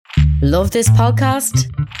Love this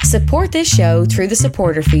podcast? Support this show through the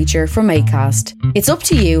supporter feature from Acast. It's up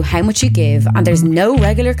to you how much you give and there's no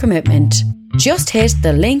regular commitment. Just hit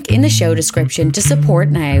the link in the show description to support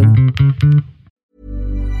now.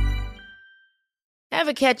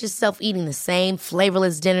 Ever catch yourself eating the same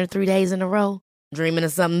flavorless dinner 3 days in a row? Dreaming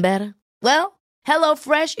of something better? Well,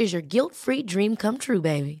 HelloFresh is your guilt-free dream come true,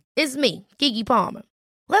 baby. It's me, Keke Palmer.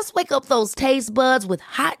 Let's wake up those taste buds with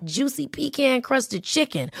hot, juicy pecan-crusted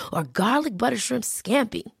chicken or garlic butter shrimp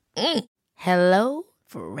scampi. Hello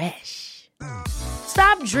Fresh.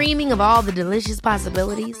 Stop dreaming of all the delicious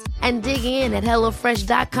possibilities and dig in at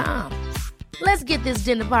HelloFresh.com. Let's get this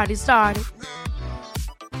dinner party started.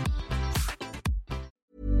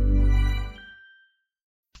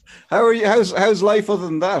 How are you? How's life other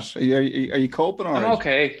than that? Are you coping all right? I'm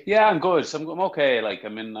okay. Yeah, I'm good. So I'm okay. Like, I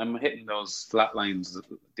mean, I'm hitting those flat lines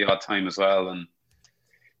the odd time as well, and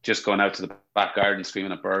just going out to the back garden,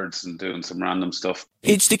 screaming at birds and doing some random stuff.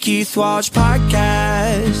 It's the Keith Walsh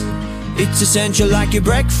Podcast. It's essential like your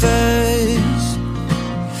breakfast.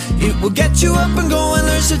 It will get you up and going,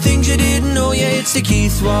 learn some things you didn't know. Yeah, it's the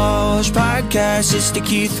Keith Walsh Podcast. It's the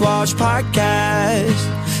Keith Walsh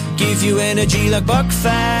Podcast. Give you energy like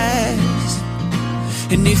Buckfast.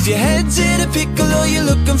 And if your head's in a pickle or you're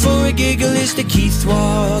looking for a giggle, it's the Keith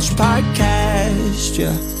Walsh Podcast,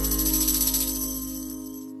 yeah.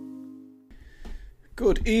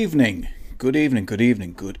 Good evening,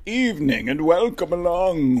 and welcome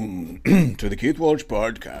along to the Keith Walsh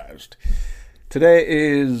Podcast. Today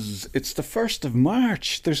it's the 1st of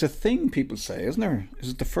March. There's a thing people say, isn't there?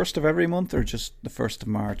 Is it the 1st of every month or just the 1st of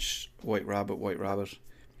March? White rabbit.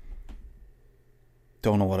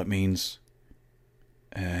 Don't know what it means.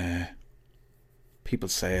 People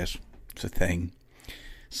say it. It's a thing.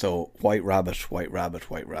 So, white rabbit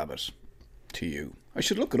to you. I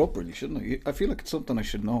should look it up, really, shouldn't I? I feel like it's something I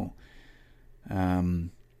should know.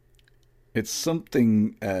 It's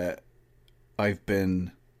something I've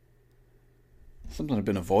been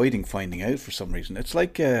avoiding finding out for some reason. It's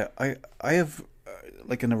like I have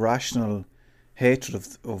like an irrational hatred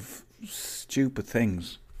of stupid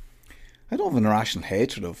things. I don't have an irrational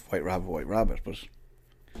hatred of white rabbit, but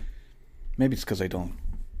maybe it's because I don't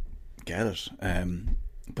get it.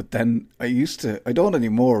 But then I don't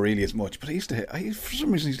anymore really as much, but for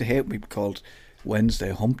some reason I used to hate when people called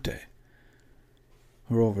Wednesday hump day.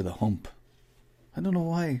 We're over the hump. I don't know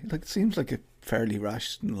why. Like, it seems like a fairly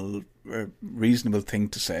rational or reasonable thing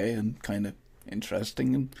to say and kind of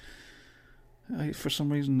interesting. And for some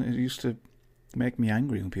reason it used to make me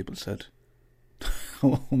angry when people said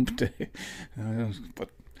hump day. But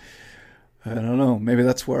I don't know, maybe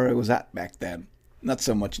that's where I was at back then. Not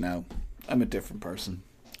so much now. I'm a different person.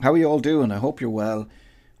 How are you all doing? I hope you're well.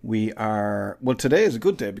 Today is a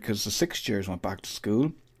good day because the 6th years went back to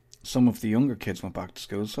school. Some of the younger kids went back to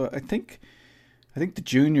school. So I think the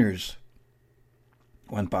juniors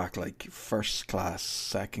went back like first class,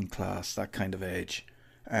 second class, that kind of age.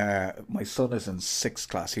 My son is in 6th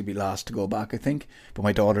class. He'll be last to go back, I think. But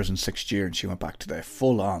my daughter's in 6th year and she went back today,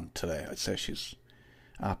 full on today. I'd say she's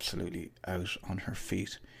absolutely out on her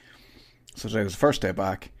feet. So today was the first day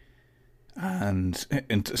back and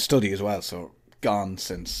into study as well. So gone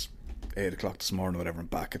since 8 o'clock this morning or whatever, and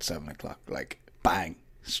back at 7 o'clock. Like, bang,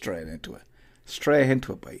 straight into it,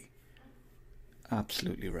 boy.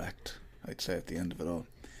 Absolutely wrecked, I'd say, at the end of it all.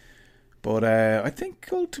 But I think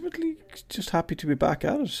ultimately just happy to be back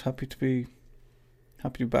at it. Happy to be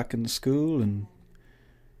back in the school and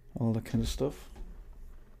all that kind of stuff.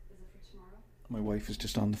 Is it for tomorrow? My wife is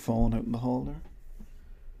just on the phone out in the hall there.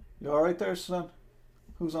 You alright there, Suzanne?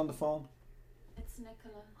 Who's on the phone? It's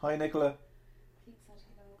Nicola. Hi, Nicola. Pete said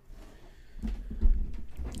hello.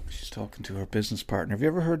 She's talking to her business partner. Have you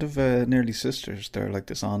ever heard of Nearly Sisters? They're like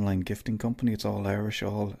this online gifting company. It's all Irish,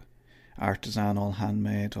 all artisan, all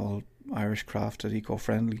handmade, all Irish crafted,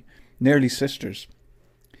 eco-friendly. Nearly Sisters.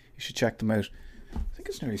 You should check them out. I think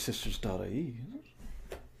it's nearlysisters.ie, is it?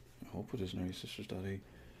 I hope it is nearlysisters.ie. I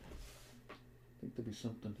think there'll be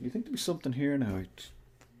something. You think there'll be something here now I'd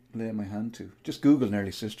lay my hand to? Just Google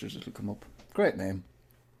Nearly Sisters, it'll come up. Great name.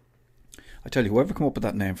 I tell you, whoever come up with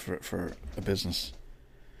that name for a business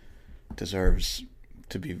deserves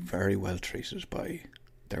to be very well treated by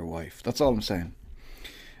their wife. That's all I'm saying.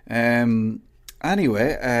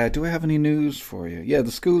 Anyway, do I have any news for you? Yeah,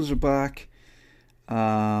 the schools are back. Do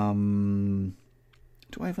I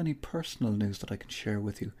have any personal news that I can share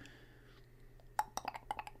with you?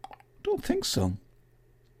 Don't think so.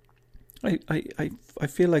 I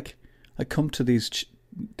feel like I come to these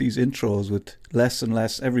intros with less and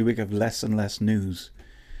less. Every week I have less and less news.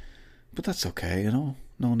 But that's okay, you know.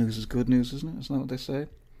 No news is good news, isn't it? Isn't that what they say?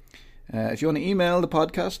 If you want to email the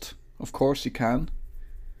podcast, of course you can.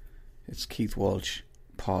 It's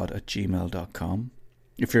keithwalshpod@gmail.com.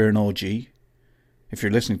 If you're an OG, if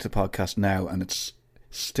you're listening to the podcast now and it's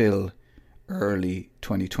still early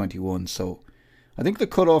 2021, so I think the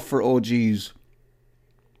cutoff for OGs,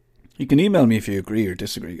 you can email me if you agree or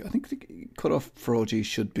disagree. I think the cutoff for OGs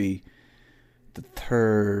should be the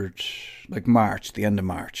 3rd, like March, the end of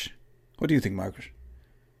March. What do you think, Margaret?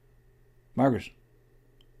 Margaret?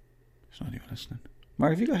 She's not even listening.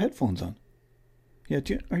 Margaret, have you got headphones on? Yeah,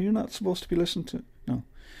 are you not supposed to be listening to... No.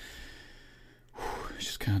 I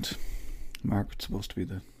just can't. Margaret's supposed to be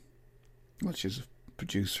she's a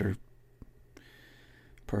producer,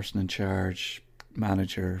 person in charge,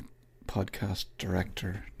 manager, podcast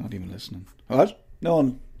director, not even listening. What? No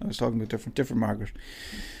one. I was talking about different Margaret.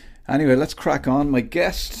 Anyway, let's crack on. My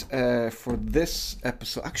guest for this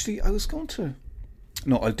episode... Actually, I was going to...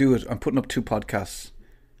 No, I'll do it. I'm putting up 2 podcasts.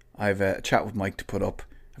 I've a chat with Mike to put up.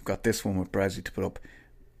 I've got this one with Brezzy to put up.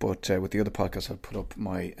 But with the other podcast, I'll put up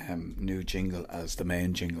my new jingle as the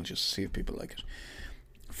main jingle, just to see if people like it.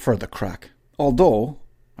 For the crack. Although,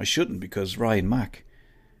 I shouldn't, because Ryan Mack,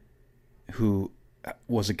 who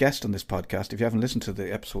was a guest on this podcast, if you haven't listened to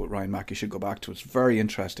the episode with Ryan Mack, you should go back to it. It's very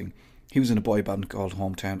interesting. He was in a boy band called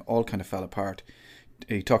Hometown, all kind of fell apart.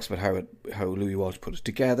 He talks about how Louis Walsh put it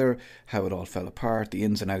together, how it all fell apart, the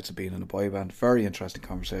ins and outs of being in a boy band. Very interesting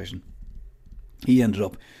conversation. He ended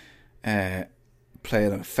up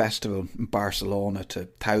playing at a festival in Barcelona to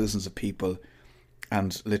thousands of people,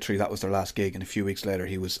 and literally that was their last gig. And a few weeks later,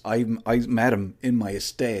 I met him in my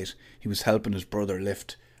estate. He was helping his brother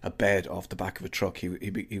lift a bed off the back of a truck.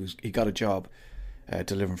 He got a job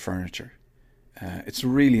delivering furniture. It's a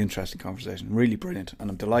really interesting conversation, really brilliant, and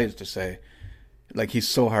I'm delighted to say, like, he's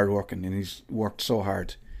so hard working and he's worked so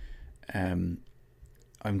hard. I'm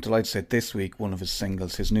delighted to say this week one of his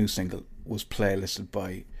singles, his new single, was playlisted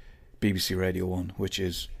by BBC Radio 1, which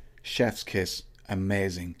is Chef's Kiss.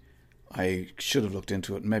 Amazing. I should have looked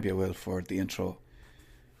into it. Maybe I will for the intro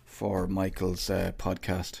for Michael's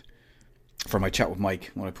podcast, for my chat with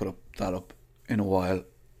Mike when I put that up in a while,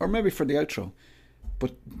 or maybe for the outro.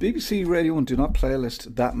 But BBC Radio 1 do not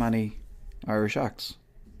playlist that many Irish acts.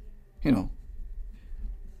 You know,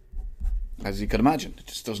 as you can imagine, it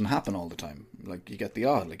just doesn't happen all the time. Like, you get the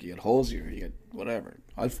odd, like you get Hosier, you get whatever.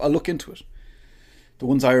 I'll look into it. The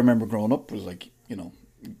ones I remember growing up was like, you know,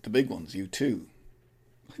 the big ones, U2.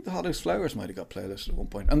 I think the Hot House Flowers might have got playlisted at one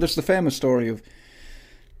point. And there's the famous story of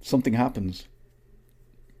something happens.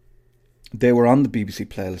 They were on the BBC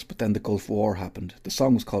playlist, but then the Gulf War happened. The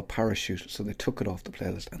song was called Parachute, so they took it off the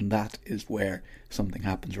playlist, and that is where Something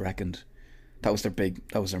Happens reckoned. That was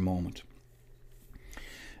their moment.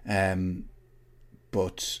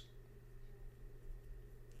 But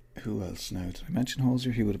who else now? Did I mention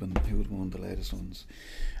Hosier? He would have been one of the latest ones.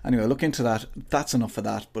 Anyway, look into that. That's enough of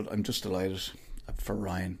that, but I'm just delighted for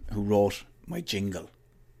Ryan, who wrote my jingle.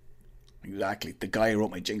 Exactly. The guy who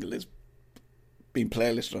wrote my jingle is being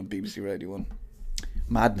playlisted on BBC Radio 1.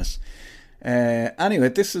 Madness. Anyway,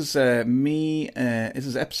 this is me. This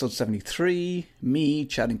is episode 73. Me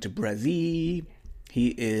chatting to Brezzy.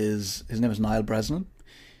 His name is Niall Breslin.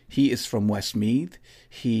 He is from Westmeath.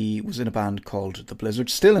 He was in a band called The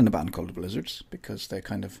Blizzards. Still in a band called The Blizzards, because they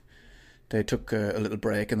took a little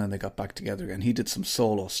break and then they got back together again. He did some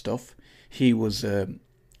solo stuff. He was a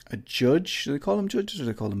judge. Do they call them judges or do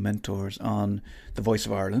they call them mentors on The Voice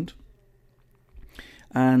of Ireland?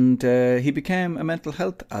 And he became a mental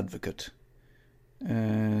health advocate.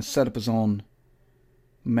 Set up his own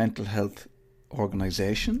mental health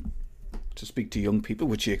organisation to speak to young people,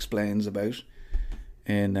 which he explains about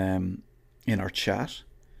in our chat.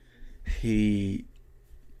 He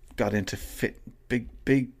got into fitness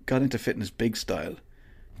big style,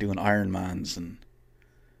 doing Ironmans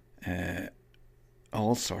and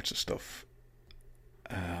all sorts of stuff.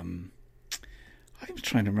 I was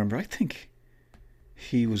trying to remember. I think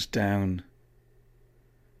he was down.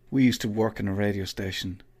 We used to work in a radio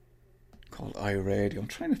station called iRadio. I'm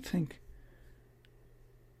trying to think.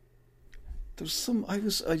 There was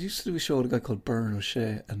I used to do a show with a guy called Bernard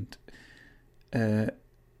O'Shea, and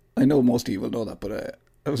I know most of you will know that, but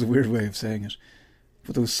that was a weird way of saying it.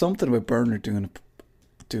 But there was something about Bernard doing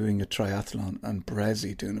a triathlon and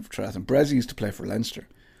Brezzy doing a triathlon. Brezzy used to play for Leinster,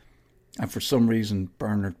 and for some reason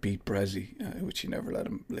Bernard beat Brezzy, which he never let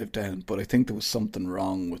him live down. But I think there was something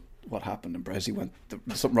wrong with what happened, and Brezzy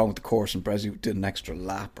something wrong with the course, and Brezzy did an extra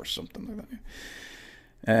lap or something like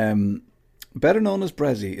that. Better known as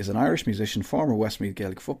Brezzy, is an Irish musician, former Westmeath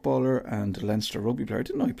Gaelic footballer and Leinster rugby player. I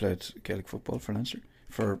didn't know he played Gaelic football for Leinster,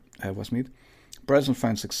 for Westmeath. Breslin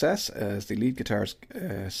found success as the lead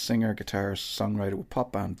singer, guitarist, songwriter with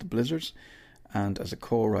pop band The Blizzards, and as a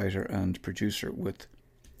co-writer and producer with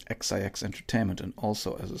XIX Entertainment, and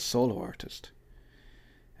also as a solo artist.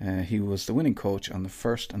 He was the winning coach on the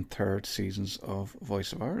first and third seasons of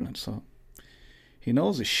Voice of Ireland, so he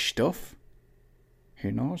knows his stuff.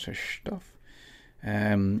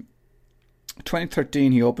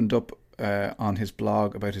 2013, he opened up on his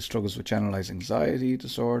blog about his struggles with generalized anxiety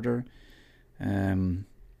disorder.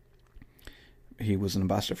 He was an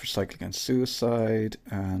ambassador for Cycle Against Suicide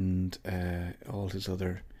and all his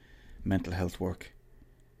other mental health work.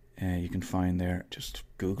 You can find there. Just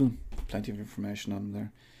Google. Plenty of information on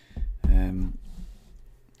there.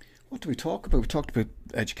 What do we talk about? We talked about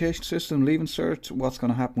education system, leaving cert, what's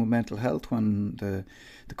going to happen with mental health when the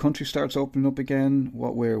country starts opening up again.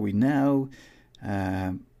 Where are we now?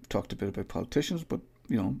 Talked a bit about politicians, but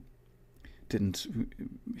he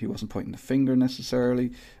wasn't pointing the finger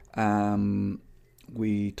necessarily.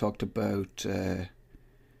 We talked about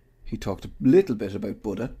he talked a little bit about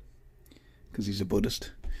Buddha, because he's a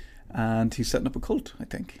Buddhist, and he's setting up a cult. I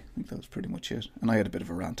think that was pretty much it. And I had a bit of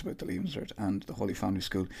a rant about the Leaving Cert and the Holy Family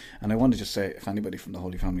School. And I want to just say, if anybody from the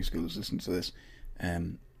Holy Family School is listening to this,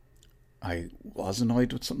 I was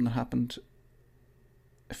annoyed with something that happened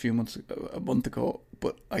a month ago,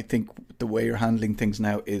 but I think the way you're handling things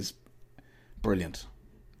now is brilliant,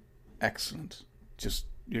 excellent. Just,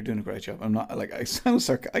 you're doing a great job. I'm not like, I sound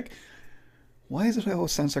sarcastic. Why is it I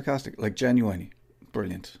always sound sarcastic? Like, genuinely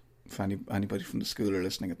brilliant. If anybody from the school are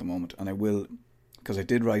listening at the moment, and I will, because I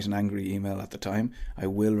did write an angry email at the time, I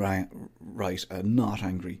will write a not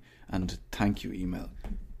angry and thank you email,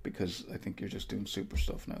 because I think you're just doing super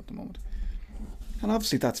stuff now at the moment. And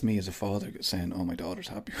obviously that's me as a father saying, oh, my daughter's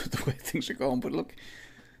happy with the way things are going, but look,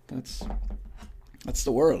 that's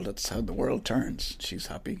the world. That's how the world turns. She's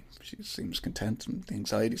happy. She seems content, and the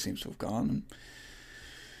anxiety seems to have gone. And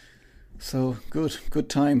so good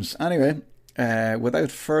times. Anyway,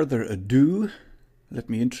 without further ado, let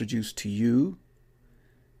me introduce to you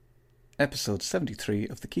episode 73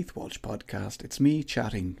 of the Keith Walsh podcast. It's me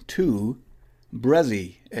chatting to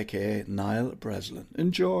Brezzy, aka Niall Breslin.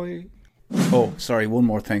 Enjoy. Oh, sorry, one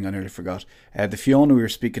more thing I nearly forgot. The Fiona we were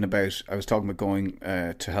speaking about, I was talking about going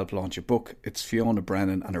to help launch a book. It's Fiona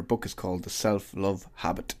Brennan, and her book is called The Self-Love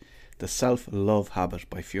Habit. The Self-Love Habit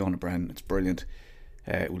by Fiona Brennan. It's brilliant.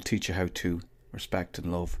 It will teach you how to respect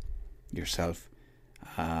and love yourself.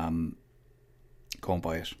 Go and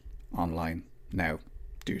buy it online now.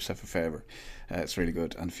 Do yourself a favour. It's really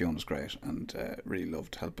good, and Fiona's great, and really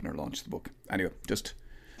loved helping her launch the book. Anyway, just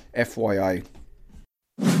FYI.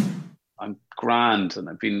 I'm grand, and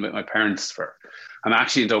I've been with my parents I'm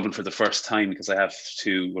actually in Dublin for the first time, because we're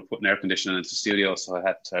putting air conditioning into the studio, so I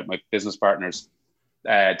had to, my business partner's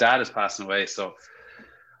dad is passing away, so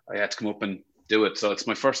I had to come up and do it. So it's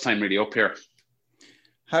my first time really up here.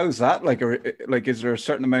 How's that? Like, is there a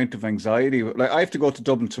certain amount of anxiety? Like, I have to go to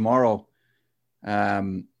Dublin tomorrow,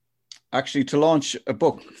 actually, to launch a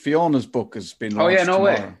book. Fiona's book has been launched. Oh yeah, no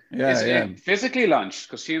tomorrow. Way. Yeah. Physically launched,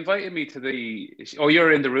 because she invited me to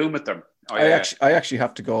you're in the room with them. Oh, yeah. I actually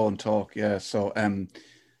have to go and talk. Yeah, so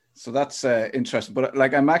that's interesting. But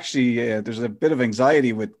like, I'm actually there's a bit of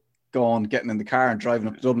anxiety with getting in the car and driving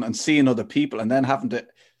up to Dublin and seeing other people, and then having to.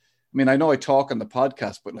 I mean, I know I talk on the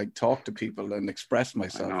podcast, but like, talk to people and express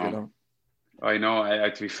myself. I know.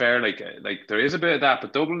 To be fair, like there is a bit of that,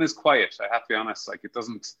 but Dublin is quiet. I have to be honest. Like, it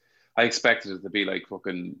doesn't. I expected it to be like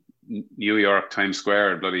fucking New York, Times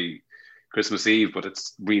Square, bloody Christmas Eve, but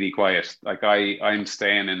it's really quiet. Like, I'm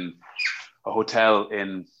staying in a hotel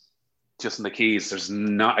just in the Keys.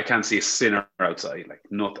 I can't see a sinner outside, like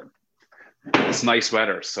nothing. It's nice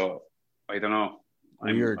weather, so I don't know.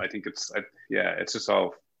 I think it's just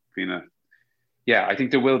all been I think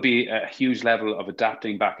there will be a huge level of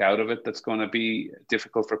adapting back out of it that's going to be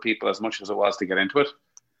difficult for people, as much as it was to get into it.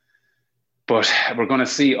 But we're going to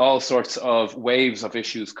see all sorts of waves of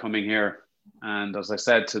issues coming here. And as I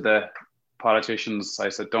said to the politicians, I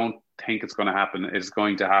said, don't think it's going to happen. It's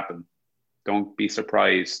going to happen. Don't be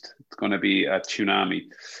surprised. It's going to be a tsunami.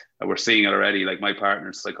 We're seeing it already. Like, my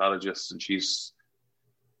partner's a psychologist, and she's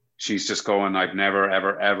just going, I've never,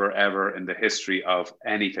 ever, ever, ever in the history of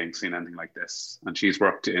anything seen anything like this. And she was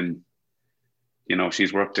one of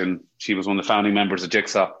the founding members of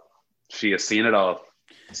Jigsaw. She has seen it all.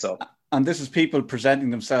 So. And this is people presenting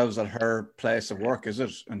themselves at her place of work, is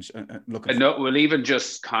it? And looking. No, well, even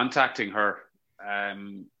just contacting her,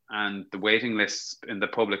 and the waiting lists in the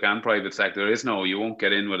public and private sector, you won't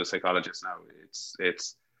get in with a psychologist now.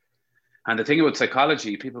 And the thing about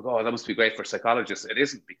psychology, people go, oh, that must be great for psychologists. It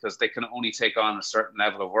isn't, because they can only take on a certain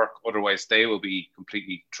level of work. Otherwise, they will be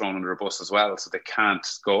completely thrown under a bus as well. So they can't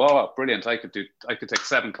go, oh, brilliant. I could take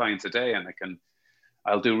 7 clients a day and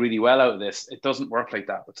I'll do really well out of this. It doesn't work like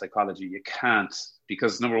that with psychology. You can't,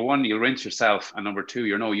 because number one, you'll rinse yourself. And number two,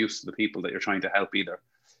 you're no use to the people that you're trying to help either.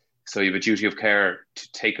 So you have a duty of care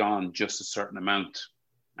to take on just a certain amount.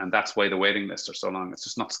 And that's why the waiting lists are so long. It's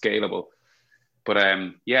just not scalable. But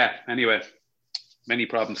anyway, many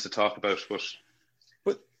problems to talk about.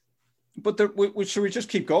 But there, should we just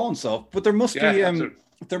keep going? So, but there must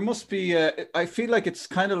be. I feel like it's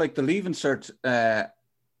kind of like the Leaving Cert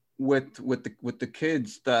with the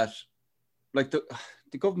kids, that like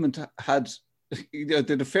the government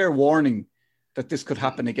did a fair warning that this could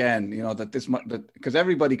happen again. You know, that because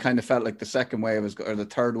everybody kind of felt like the second wave or the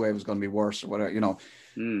third wave was going to be worse or whatever. You know,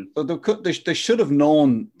 so they should have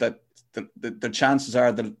known that. The chances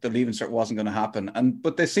are that the Leaving Cert wasn't going to happen,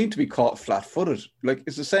 but they seem to be caught flat-footed. Like,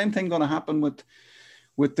 is the same thing going to happen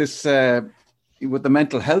with this with the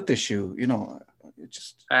mental health issue? You know, it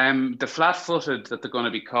just the flat-footed that they're going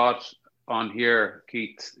to be caught on here,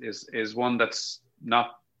 Keith, is one that's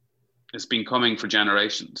not. It's been coming for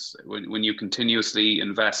generations. When you continuously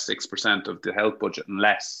invest 6% of the health budget and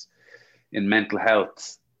less in mental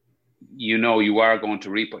health, you know you are going to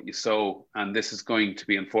reap what you sow. And this is going to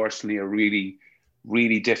be, unfortunately, a really,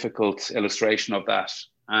 really difficult illustration of that.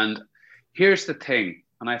 And here's the thing,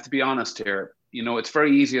 and I have to be honest here, you know, it's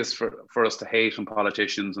very easiest for us to hate on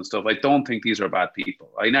politicians and stuff. I don't think these are bad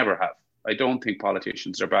people. I never have. I don't think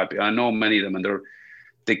politicians are bad people. I know many of them, and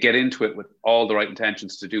they get into it with all the right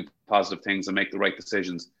intentions to do positive things and make the right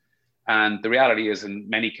decisions. And the reality is, in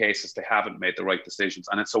many cases, they haven't made the right decisions.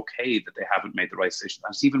 And it's okay that they haven't made the right decisions.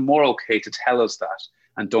 And it's even more okay to tell us that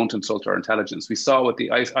and don't insult our intelligence. We saw with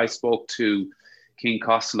I spoke to King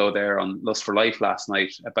Costello there on Lust for Life last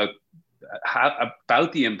night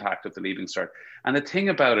about the impact of the Leaving Cert. And the thing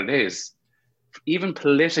about it is, even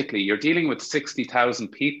politically, you're dealing with 60,000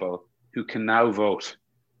 people who can now vote,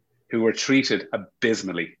 who were treated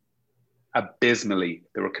abysmally.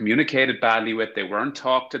 They were communicated badly with. They weren't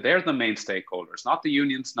talked to. They're the main stakeholders, not the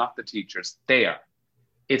unions, not the teachers.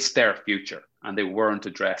 It's their future, and they weren't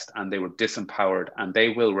addressed, and they were disempowered, and they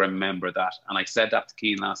will remember that. And I said that to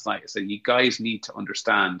Keane last night. I said, you guys need to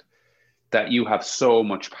understand that you have so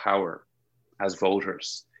much power as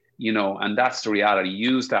voters, you know, and that's the reality.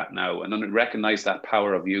 Use that now and recognize that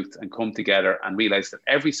power of youth and come together and realize that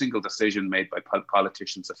every single decision made by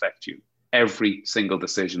politicians affects you. Every single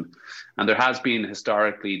decision. And there has been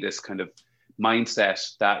historically this kind of mindset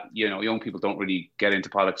that, you know, young people don't really get into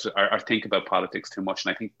politics or think about politics too much.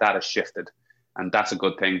 And I think that has shifted, and that's a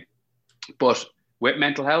good thing. But with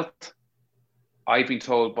mental health, I've been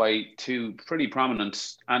told by 2 pretty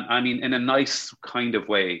prominent, and I mean, in a nice kind of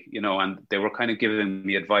way, you know, and they were kind of giving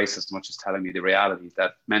me advice as much as telling me the reality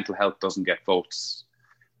that mental health doesn't get votes.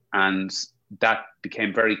 And that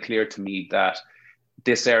became very clear to me that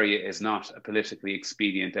this area is not a politically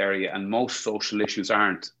expedient area, and most social issues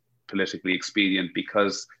aren't politically expedient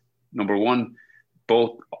because, number one,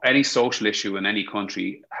 any social issue in any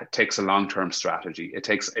country takes a long-term strategy. It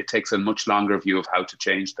takes a much longer view of how to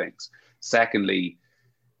change things. Secondly,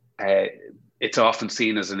 it's often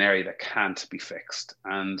seen as an area that can't be fixed,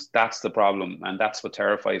 and that's the problem, and that's what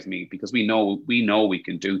terrifies me, because we know we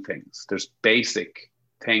can do things. There's basic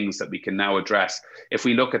things that we can now address. If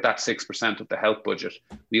we look at that 6% of the health budget,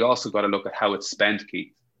 we also got to look at how it's spent,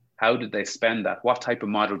 Keith. How did they spend that? What type of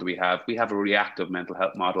model do we have? We have a reactive mental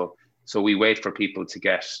health model. So we wait for people to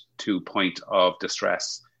get to a point of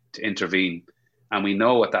distress to intervene. And we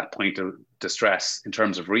know at that point of distress, in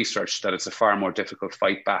terms of research, that it's a far more difficult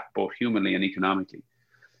fight back, both humanly and economically.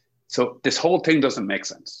 So this whole thing doesn't make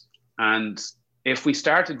sense. And if we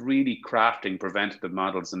started really crafting preventative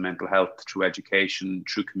models in mental health through education,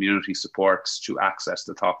 through community supports, through access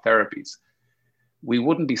to talk therapies, we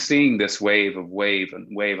wouldn't be seeing this wave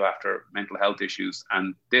after mental health issues.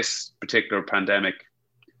 And this particular pandemic,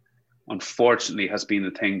 unfortunately, has been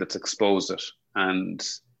the thing that's exposed it. And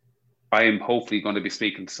I am hopefully going to be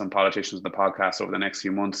speaking to some politicians in the podcast over the next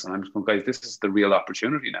few months. And I'm just going, guys, this is the real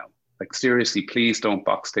opportunity now. Like, seriously, please don't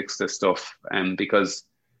box fix this stuff. Because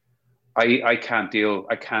I can't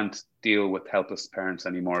deal with helpless parents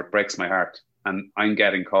anymore. It breaks my heart. And I'm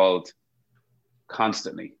getting called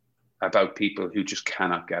constantly about people who just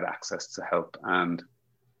cannot get access to help. And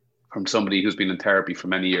from somebody who's been in therapy for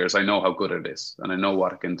many years, I know how good it is, and I know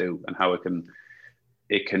what it can do, and how it can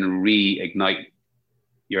reignite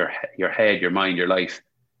your head, your mind, your life.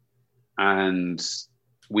 And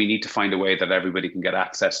we need to find a way that everybody can get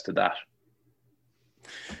access to that.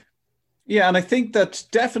 Yeah, and I think that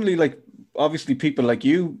definitely, like, obviously people like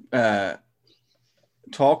you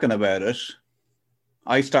talking about it.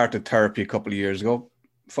 I started therapy a couple of years ago.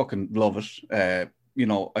 Fucking love it.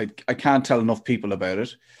 I can't tell enough people about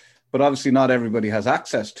it, but obviously not everybody has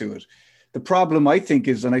access to it. The problem, I think,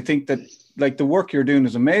 is, and I think that, like, the work you're doing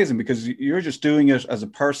is amazing because you're just doing it as a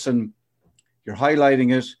person. You're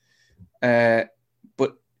highlighting it,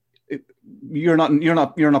 but you're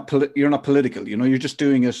not political. You know, you're just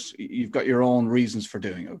doing it. You've got your own reasons for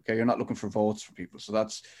doing it. Okay, you're not looking for votes for people. So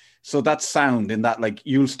that's sound in that, like,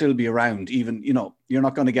 you'll still be around, even, you know, you're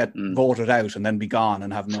not going to get voted out and then be gone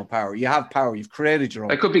and have no power. You have power. You've created your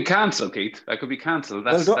own. I could be cancelled, Keith. I could be cancelled.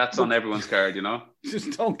 That's on everyone's card, you know.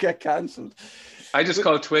 Just don't get cancelled. I just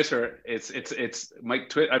call Twitter. It's my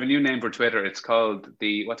Twitter. I have a new name for Twitter. It's called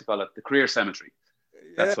the the career cemetery.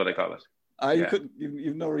 That's what I call it.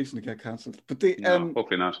 You've no reason to get cancelled. But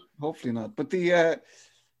hopefully not. Hopefully not. But the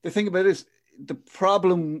thing about it is, the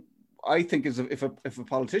problem, I think, is if a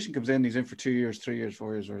politician comes in, he's in for 2 years, 3 years,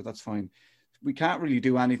 4 years, or that's fine. We can't really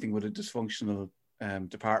do anything with a dysfunctional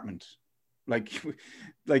department. Like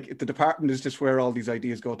the department is just where all these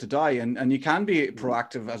ideas go to die. And you can be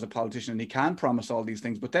proactive as a politician and you can promise all these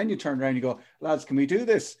things, but then you turn around and you go, lads, can we do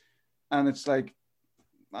this? And it's like,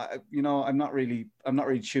 I'm not really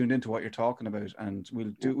tuned into what you're talking about. And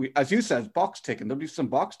as you said, box ticking. There'll be some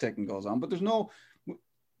box ticking goes on, but there's no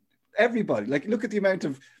everybody. Like, look at the amount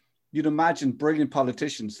of, you'd imagine, brilliant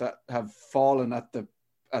politicians that have fallen at the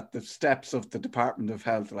steps of the Department of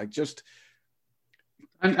Health, like, just.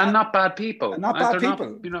 And not bad people. Not bad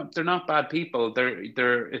people. They're not bad people.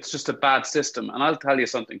 It's just a bad system. And I'll tell you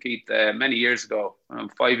something, Keith. Many years ago,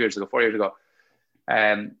 5 years ago, 4 years ago,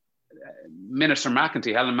 Minister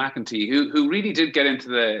McEntee, Helen McEntee, who really did get into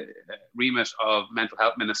the remit of mental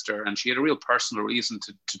health minister, and she had a real personal reason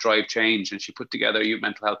to drive change. And she put together a youth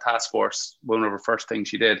mental health task force, one of her first things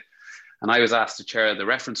she did. And I was asked to chair the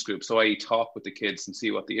reference group, so I talk with the kids and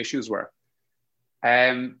see what the issues were.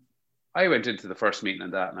 I went into the first meeting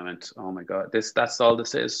of that and I went, oh my God, that's all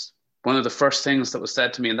this is. One of the first things that was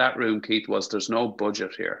said to me in that room, Keith, was there's no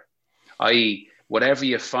budget here. I.e., whatever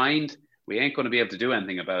you find, we ain't going to be able to do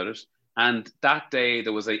anything about it. And that day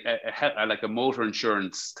there was a motor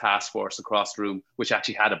insurance task force across the room, which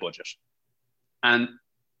actually had a budget. And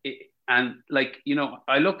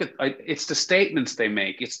I look at, it's the statements they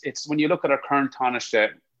make. It's when you look at our current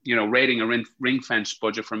Taoiseach, rating a ring-fenced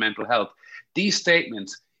budget for mental health, these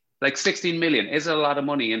statements, like 16 million, is a lot of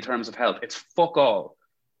money in terms of health. It's fuck all.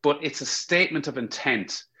 But it's a statement of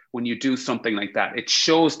intent when you do something like that. It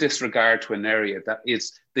shows disregard to an area that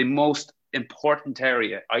is the most important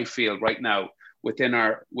area, I feel, right now within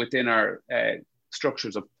our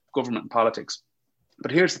structures of government and politics.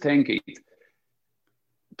 But here's the thing, Keith.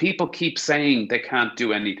 People keep saying they can't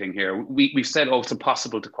do anything here. We've said, it's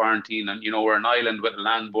impossible to quarantine, and we're an island with a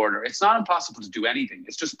land border. It's not impossible to do anything.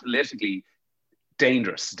 It's just politically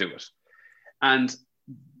dangerous to do it. And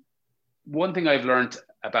one thing I've learned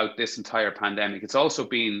about this entire pandemic, it's also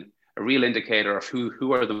been a real indicator of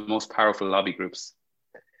who are the most powerful lobby groups.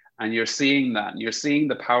 And you're seeing that, and you're seeing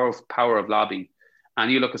the power of lobby.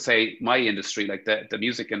 And you look at, say, my industry, like the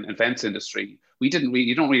music and events industry, you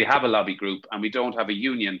don't really have a lobby group, and we don't have a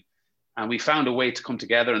union. And we found a way to come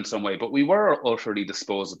together in some way, but we were utterly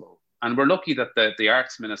disposable. And we're lucky that the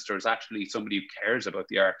arts minister is actually somebody who cares about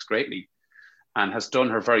the arts greatly and has done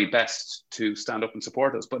her very best to stand up and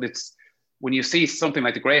support us. But it's when you see something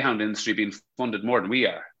like the Greyhound industry being funded more than we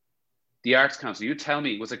are, the Arts Council, you tell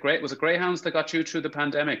me, was it Greyhounds that got you through the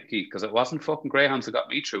pandemic, Keith? Because it wasn't fucking Greyhounds that got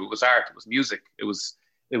me through. It was art, it was music, it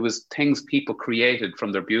was things people created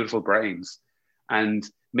from their beautiful brains and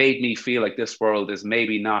made me feel like this world is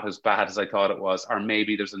maybe not as bad as I thought it was, or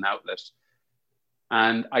maybe there's an outlet.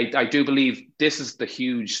 And I do believe this is the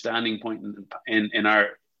huge standing point in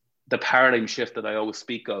the paradigm shift that I always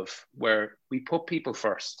speak of, where we put people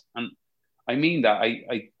first. And I mean that.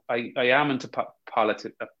 I am into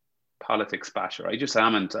politics basher. I just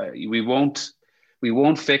am. And we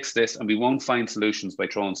won't fix this, and we won't find solutions by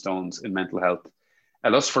throwing stones in mental health.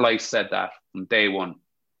 Lust for Life said that from day one.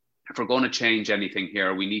 If we're going to change anything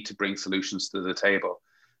here, we need to bring solutions to the table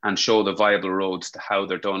and show the viable roads to how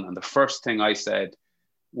they're done. And the first thing I said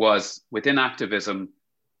was, within activism,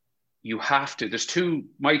 you have to,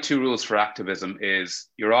 my two rules for activism is,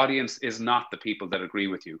 your audience is not the people that agree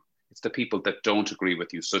with you. It's the people that don't agree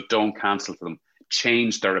with you. So don't cancel them,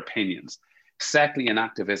 change their opinions. Secondly, in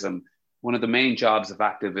activism, one of the main jobs of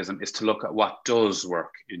activism is to look at what does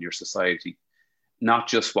work in your society, not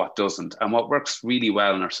just what doesn't. And what works really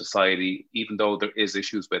well in our society, even though there is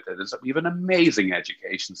issues with it, is that we have an amazing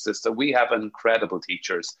education system. We have incredible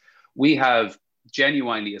teachers. we have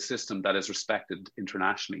genuinely a system that is respected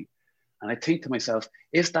internationally. And I think to myself,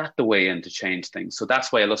 is that the way in to change things? So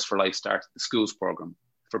that's why Lust for Life started the schools program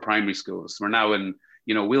for primary schools. We're now in,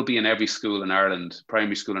 we'll be in every school in Ireland,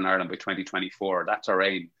 primary school in Ireland by 2024. That's our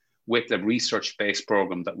aim, with the research-based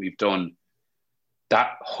program that we've done,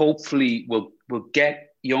 that hopefully will get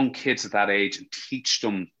young kids at that age and teach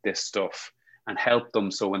them this stuff and help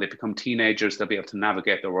them. So when they become teenagers, they'll be able to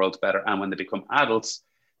navigate the world better. And when they become adults,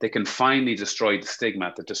 they can finally destroy the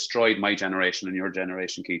stigma that destroyed my generation and your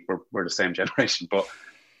generation, Keith. We're the same generation, but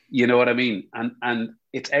you know what I mean? And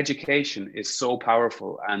its education is so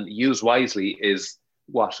powerful, and used wisely is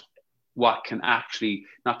what can actually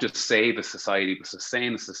not just save a society, but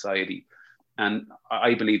sustain a society. And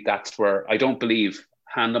I believe that's where, I don't believe,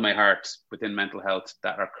 hand on my heart, within mental health,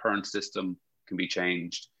 that our current system can be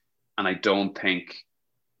changed. And I don't think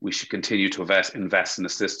we should continue to invest in a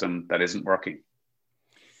system that isn't working.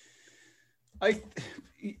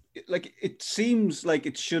 It seems like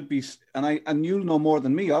it should be, and you'll know more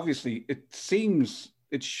than me, obviously. It seems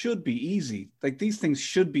it should be easy. Like, these things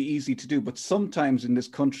should be easy to do, but sometimes in this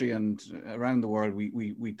country and around the world,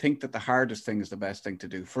 we think that the hardest thing is the best thing to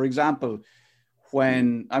do. For example,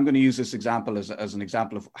 when I'm going to use this example as an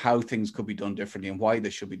example of how things could be done differently and why they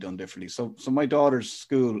should be done differently. So my daughter's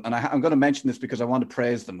school, and I'm going to mention this because I want to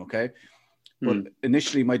praise them, okay? But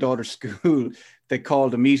initially, my daughter's school, they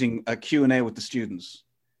called a meeting, a Q&A with the students.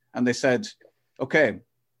 And they said, okay,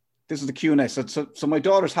 this is the Q&A. So my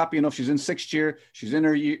daughter's happy enough. She's in 6th year. She's in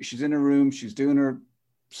her room. She's doing her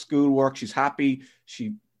schoolwork. She's happy.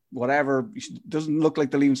 She doesn't look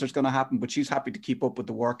like the Leaving Cert's going to happen, but she's happy to keep up with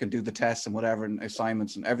the work and do the tests and whatever and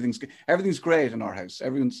assignments, and everything's great in our house.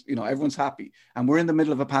 Everyone's happy, and we're in the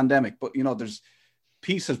middle of a pandemic, but there's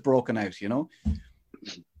peace has broken out.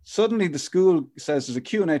 Suddenly the school says there's a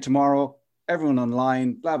Q&A tomorrow. Everyone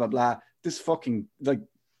online, blah blah blah. This fucking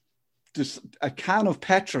just a can of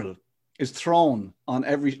petrol is thrown on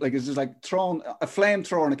every, it's just like thrown a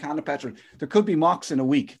flamethrower and a can of petrol. There could be mocks in a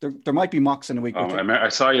week. There might be mocks in a week. Oh, I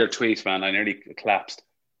saw your tweet, man. I nearly collapsed.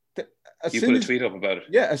 You put a tweet up about it.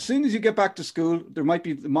 Yeah, as soon as you get back to school, the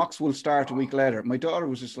mocks will start a week later. My daughter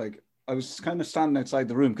was just like, I was kind of standing outside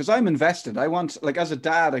the room because I'm invested. I want, as a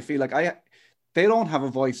dad, I feel like they don't have a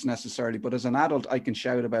voice necessarily, but as an adult, I can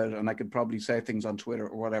shout about it and I could probably say things on Twitter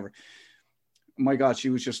or whatever. My God, she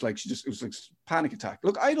was just like, it was like panic attack.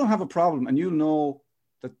 Look, I don't have a problem. And you'll know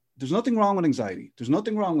that there's nothing wrong with anxiety. There's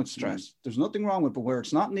nothing wrong with stress. There's nothing wrong with, but where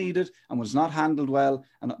it's not needed and was not handled well.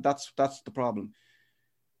 And that's the problem.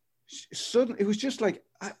 Suddenly, it was just like,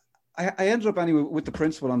 I ended up anyway with the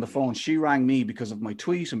principal on the phone. She rang me because of my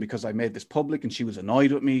tweet and because I made this public, and she was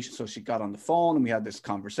annoyed with me. So she got on the phone and we had this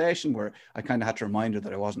conversation where I kind of had to remind her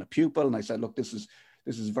that I wasn't a pupil. And I said, look, this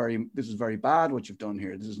is very bad what you've done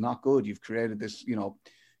here. This is not good. You've created this,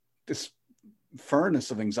 this furnace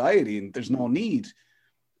of anxiety, and there's no need.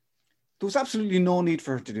 There was absolutely no need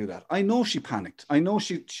for her to do that. I know she panicked. I know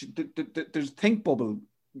there's think bubble.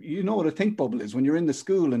 You know what a think bubble is when you're in the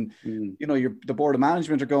school and, the board of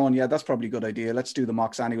management are going, yeah, that's probably a good idea. Let's do the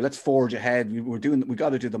mocks anyway. Let's forge ahead. We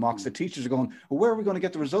got to do the mocks. The teachers are going, well, where are we going to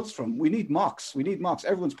get the results from? We need mocks.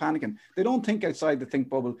 Everyone's panicking. They don't think outside the think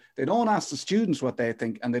bubble. They don't ask the students what they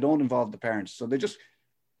think, and they don't involve the parents. So they just,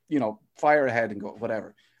 fire ahead and go,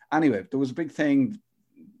 whatever. Anyway, there was a big thing.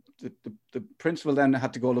 The principal then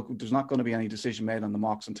had to go, look, there's not going to be any decision made on the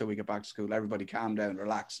mocks until we get back to school. Everybody calm down,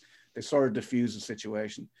 relax. They sort of diffuse the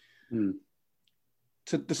situation.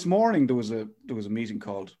 This morning, there was a meeting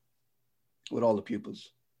called with all the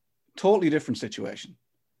pupils. Totally different situation.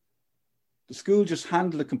 The school just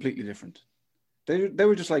handled it completely different. They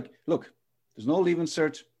were just like, look, there's no Leaving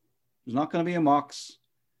Cert. There's not going to be a mocks.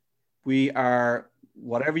 We are,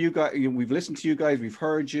 whatever you guys, we've listened to you guys. We've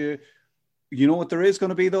heard you. You know what there is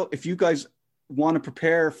going to be, though? If you guys want to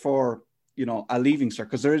prepare for, a Leaving Cert,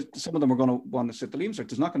 because some of them are going to want to sit the Leaving Cert.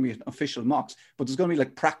 There's not going to be official mocks, but there's going to be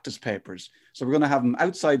like practice papers. So we're going to have them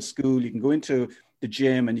outside school. You can go into the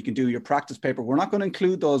gym and you can do your practice paper. We're not going to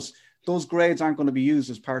include those. Those grades aren't going to be used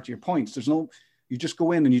as part of your points. You just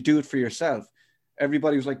go in and you do it for yourself.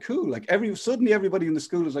 Everybody was like, cool. Like suddenly everybody in the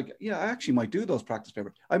school was like, yeah, I actually might do those practice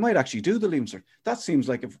papers. I might actually do the Leaving Cert. That seems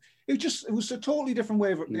like it was a totally different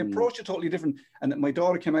way of the approach, a totally different. And my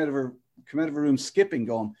daughter came out of her room skipping,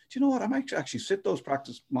 going, do you know what? I might actually sit those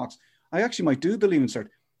practice mocks. I actually might do the Leaving Cert.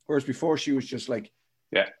 Whereas before she was just like,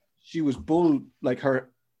 yeah, she was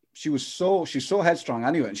she's so headstrong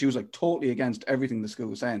anyway. And she was like totally against everything the school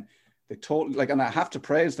was saying. They totally and I have to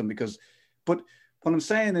praise them but what I'm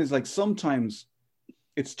saying is, like, sometimes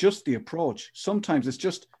it's just the approach. Sometimes it's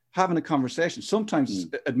just having a conversation. Sometimes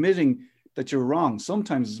it's admitting that you're wrong.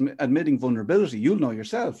 Sometimes it's admitting vulnerability. You'll know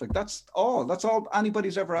yourself. Like that's all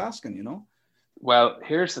anybody's ever asking, you know? Well,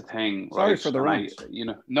 here's the thing. Sorry right? for the And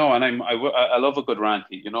rant. No, and I love a good rant,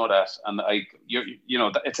 you know that, and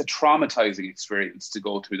it's a traumatizing experience to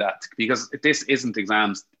go through that, because this isn't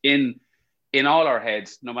exams in all our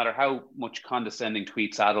heads. No matter how much condescending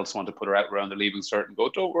tweets adults want to put out around the leaving cert and go,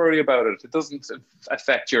 don't worry about it. It doesn't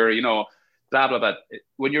affect your, blah blah blah.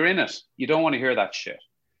 When you're in it, you don't want to hear that shit.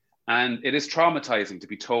 And it is traumatizing to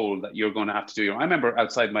be told that you're going to have to do I remember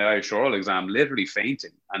outside my Irish oral exam, literally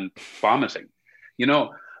fainting and vomiting,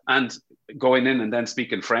 and going in and then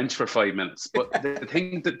speaking French for 5 minutes. But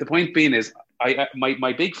the point being is,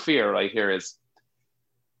 my big fear right here is,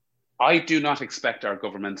 I do not expect our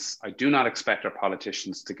governments, I do not expect our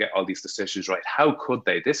politicians to get all these decisions right. How could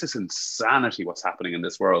they? This is insanity what's happening in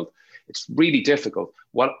this world. It's really difficult.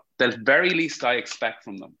 What the very least I expect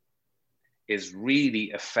from them is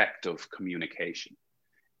really effective communication.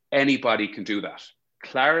 Anybody can do that.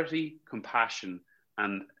 Clarity, compassion,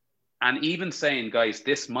 and even saying, guys,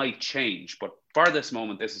 this might change, but for this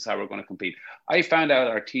moment, this is how we're going to compete. I found out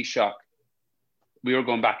at our Taoiseach, we were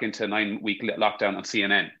going back into a 9-week lockdown on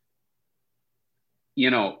CNN.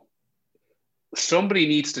 Somebody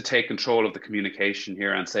needs to take control of the communication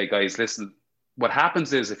here and say, guys, listen, what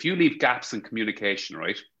happens is if you leave gaps in communication,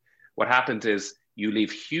 right, what happens is you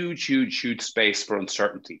leave huge space for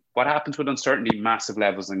uncertainty. What happens with uncertainty? Massive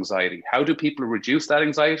levels of anxiety. How do people reduce that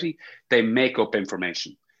anxiety? They make up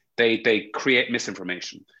information. They create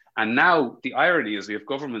misinformation. And now the irony is we have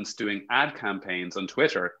governments doing ad campaigns on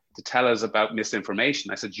Twitter to tell us about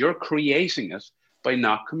misinformation. I said, you're creating it by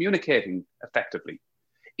not communicating effectively.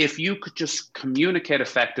 If you could just communicate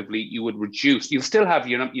effectively, you would reduce. You'll still have,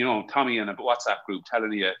 Tommy in a WhatsApp group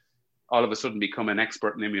telling you all of a sudden become an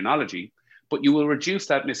expert in immunology, but you will reduce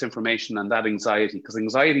that misinformation and that anxiety, because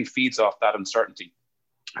anxiety feeds off that uncertainty.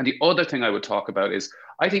 And the other thing I would talk about is,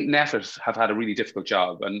 I think NPHET have had a really difficult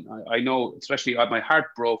job. And I know, especially my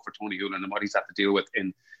heart broke for Tony Hewlin and what he's had to deal with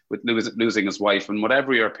with losing his wife. And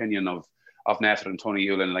whatever your opinion of NPHET and Tony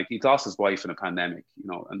Hewlin, like, he lost his wife in a pandemic,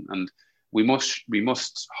 and we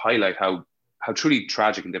must highlight how truly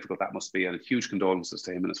tragic and difficult that must be, and huge condolences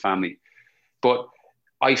to him and his family. But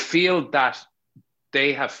I feel that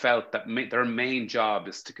they have felt that their main job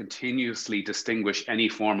is to continuously distinguish any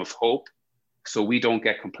form of hope, so we don't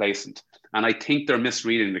get complacent. And I think they're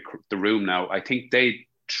misreading the room now. I think they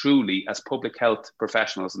truly, as public health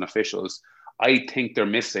professionals and officials, I think they're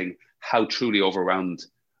missing how truly overwhelmed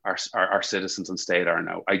our citizens and state are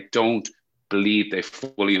now. I don't believe they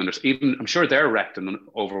fully understand. Even I'm sure they're wrecked and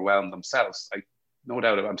overwhelmed themselves. No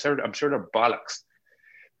doubt about it. I'm sure they're bollocks.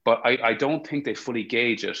 But I don't think they fully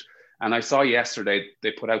gauge it. And I saw yesterday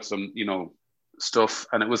they put out some, stuff,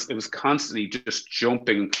 and it was constantly just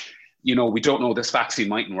jumping. We don't know, this vaccine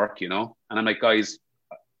mightn't work, And I'm like, guys,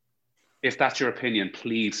 if that's your opinion,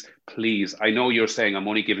 please, I know you're saying I'm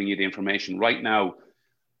only giving you the information. Right now,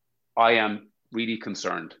 I am really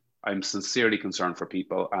concerned. I'm sincerely concerned for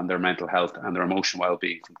people and their mental health and their emotional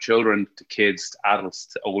well-being, from children to kids to adults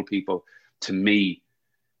to old people to me.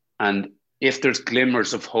 And if there's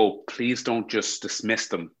glimmers of hope, please don't just dismiss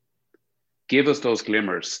them. Give us those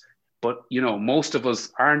glimmers. But, most of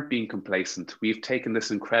us aren't being complacent. We've taken this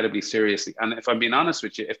incredibly seriously. And if I'm being honest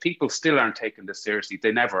with you, if people still aren't taking this seriously,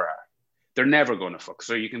 they never are. They're never going to fuck.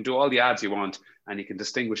 So you can do all the ads you want and you can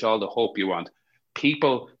distinguish all the hope you want.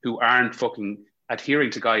 People who aren't fucking adhering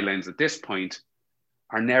to guidelines at this point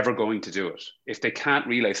are never going to do it. If they can't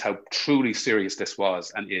realize how truly serious this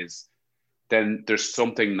was and is, then there's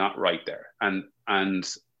something not right there. And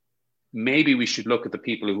maybe we should look at the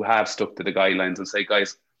people who have stuck to the guidelines and say,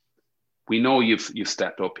 guys, we know you've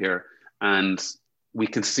stepped up here and we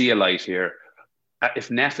can see a light here. If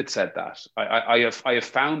NPHET said that, I have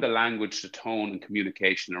found the language, the tone and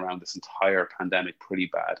communication around this entire pandemic pretty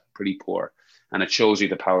bad, pretty poor. And it shows you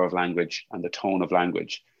the power of language and the tone of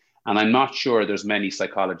language. And I'm not sure there's many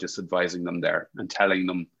psychologists advising them there and telling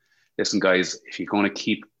them, listen, guys, if you're going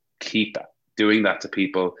to keep doing that to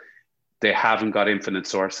people, they haven't got infinite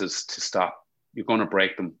sources to stop. You're going to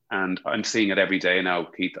break them. And I'm seeing it every day now,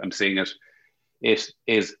 Keith. I'm seeing it. It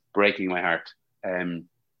is breaking my heart.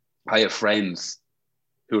 I have friends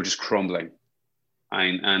who are just crumbling,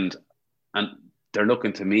 and they're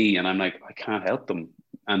looking to me, and I'm like, I can't help them.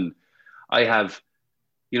 And I have,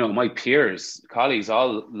 my peers, colleagues,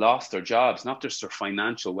 all lost their jobs, not just their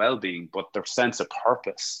financial well-being, but their sense of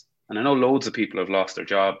purpose. And I know loads of people have lost their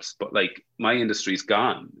jobs, but like, my industry's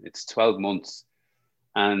gone. It's 12 months.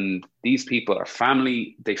 And these people are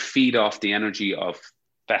family. They feed off the energy of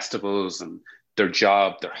festivals and their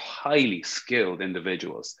job. They're highly skilled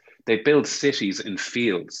individuals. They build cities in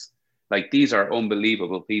fields. Like, these are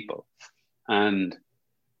unbelievable people. And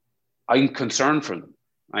I'm concerned for them.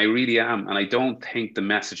 I really am. And I don't think the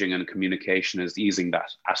messaging and communication is easing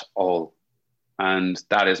that at all. And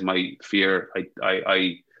that is my fear.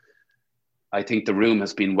 I think the room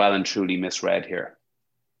has been well and truly misread here.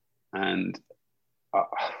 And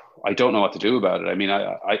I don't know what to do about it. I mean,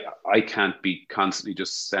 I can't be constantly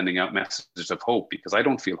just sending out messages of hope, because I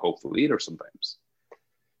don't feel hopeful either sometimes.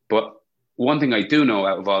 But one thing I do know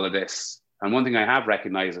out of all of this, and one thing I have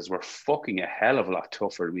recognized, is we're fucking a hell of a lot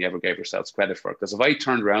tougher than we ever gave ourselves credit for. Because if I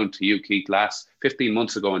turned around to you, Keith, last 15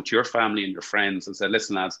 months ago, and to your family and your friends, and said,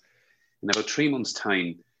 listen, lads, in about 3 months'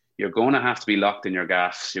 time, you're going to have to be locked in your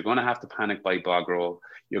gaffs. You're going to have to panic by bog roll.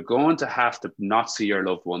 You're going to have to not see your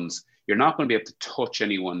loved ones. You're not going to be able to touch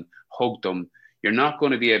anyone, hug them. You're not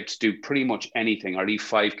going to be able to do pretty much anything or leave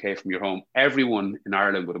 5K from your home. Everyone in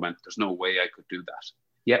Ireland would have went, there's no way I could do that.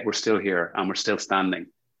 Yet we're still here and we're still standing.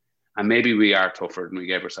 And maybe we are tougher than we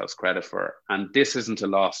gave ourselves credit for. And this isn't a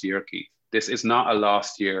lost year, Keith. This is not a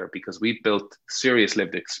lost year, because we've built serious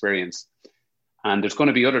lived experience. And there's going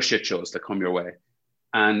to be other shit shows that come your way.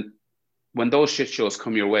 And when those shit shows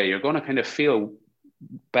come your way, you're going to kind of feel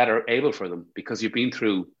better able for them, because you've been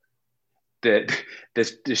through the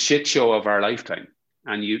shit show of our lifetime.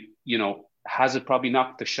 And you know, has it probably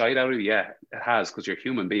knocked the shite out of you? Yeah, it has, because you're a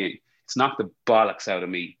human being. It's knocked the bollocks out of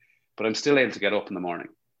me, but I'm still able to get up in the morning.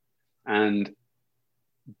 And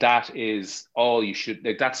that is all you should,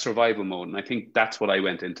 like, that's survival mode. And I think that's what I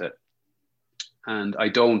went into. And I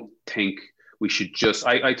don't think we should just,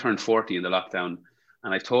 I turned 40 in the lockdown,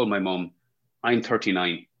 and I told my mum, I'm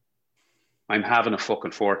 39. I'm having a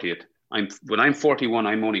fucking 40th. When I'm 41,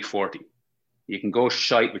 I'm only 40. You can go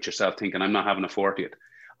shite with yourself thinking I'm not having a 40th.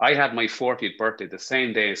 I had my 40th birthday the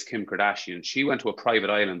same day as Kim Kardashian. She went to a private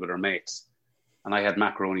island with her mates, and I had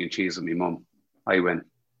macaroni and cheese with my mum. I win.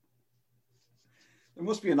 There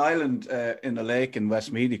must be an island in a lake in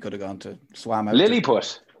Westmeath you could have gone to, swam out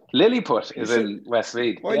Lilliput. Lilliput is in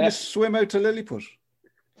Westmeath. Why didn't you swim out to Lilliput?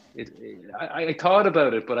 I thought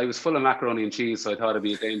about it, but I was full of macaroni and cheese, so I thought it'd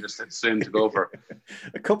be a dangerous swim to go for.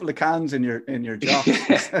 A couple of cans in your job.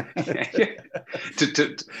 To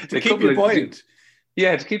keep you buoyant.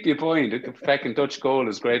 Yeah, to keep you buoyant. A fucking Dutch goal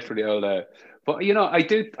is great for the old. But you know, I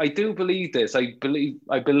do believe this. I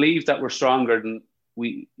believe that we're stronger than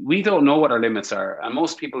we don't know what our limits are, and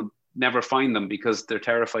most people never find them because they're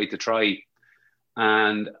terrified to try.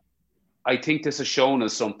 And I think this has shown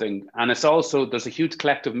us something. And it's also, there's a huge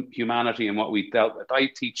collective humanity in what we dealt with.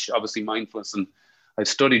 I teach, obviously, mindfulness, and I've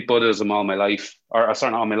studied Buddhism all my life, or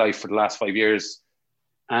sorry, not all my life, for the last 5 years.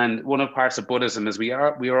 And one of the parts of Buddhism is we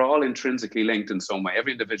are all intrinsically linked in some way.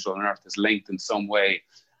 Every individual on earth is linked in some way,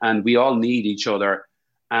 and we all need each other.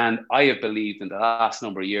 And I have believed in the last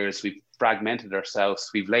number of years, we've fragmented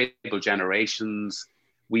ourselves, we've labeled generations,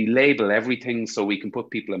 we label everything so we can put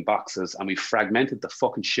people in boxes, and we've fragmented the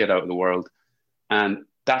fucking shit out of the world. And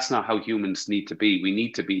that's not how humans need to be. We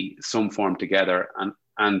need to be some form together.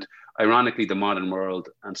 And ironically, the modern world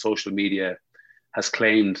and social media has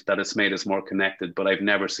claimed that it's made us more connected, but I've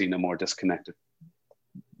never seen a more disconnected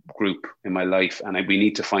group in my life. And we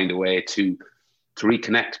need to find a way to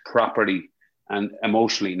reconnect properly and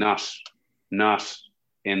emotionally, not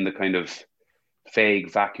in the kind of vague,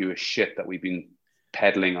 vacuous shit that we've been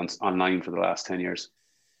peddling online for the last 10 years.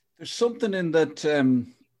 There's something in that.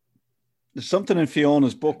 There's something in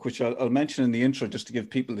Fiona's book, which I'll mention in the intro just to give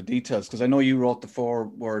people the details, because I know you wrote the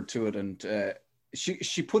foreword to it, and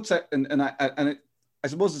she puts that, I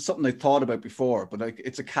suppose it's something I thought about before, but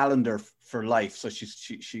it's a calendar for life. So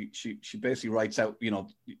she basically writes out, you know,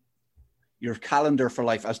 your calendar for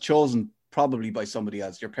life as chosen probably by somebody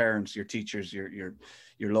else, your parents, your teachers, your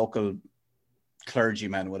local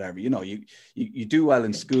clergyman, whatever. You know, you do well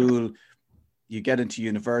in school, you get into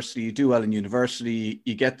university, you do well in university,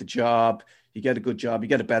 you get the job, you get a good job, you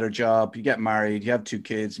get a better job, you get married, you have 2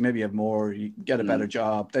 kids, maybe you have more, you get a better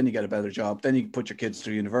job, then you get a better job, then you put your kids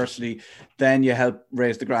through university, then you help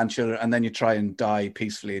raise the grandchildren, and then you try and die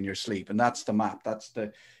peacefully in your sleep. And that's the map. That's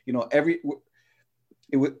the, you know,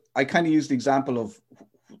 I kind of used the example of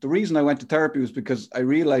the reason I went to therapy was because I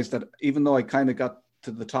realized that even though I kind of got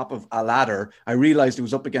to the top of a ladder, I realized it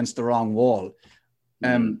was up against the wrong wall.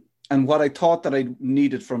 And what I thought that I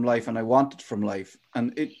needed from life and I wanted from life,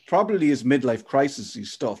 and it probably is midlife crisis-y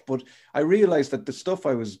stuff, but I realized that the stuff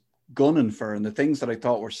I was gunning for and the things that I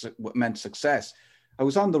thought meant success, I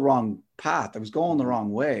was on the wrong path. I was going the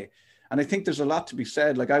wrong way. And I think there's a lot to be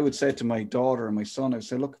said. Like I would say to my daughter and my son, I would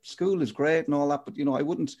say, look, school is great and all that, but you know, I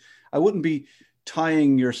wouldn't be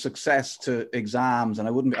tying your success to exams,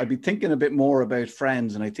 and I'd be thinking a bit more about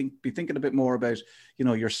friends, and be thinking a bit more about, you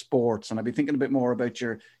know, your sports, and I'd be thinking a bit more about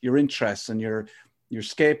your interests and your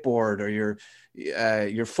skateboard or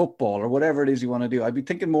your football or whatever it is you want to do. I'd be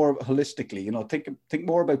thinking more holistically, you know, think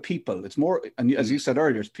more about people. It's more, and as you said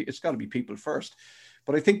earlier, it's got to be people first.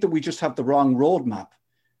 But I think that we just have the wrong roadmap.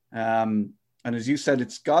 And as you said,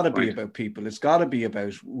 it's got to be about people. It's got to be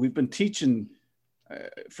about, we've been teaching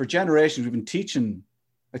for generations. We've been teaching.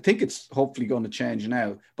 I think it's hopefully going to change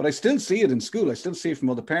now, but I still see it in school. I still see it from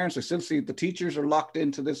other parents. I still see the teachers are locked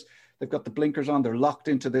into this. They've got the blinkers on. They're locked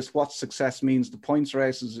into this. What success means. The points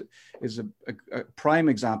race is a prime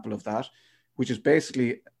example of that, which is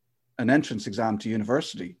basically an entrance exam to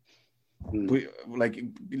university.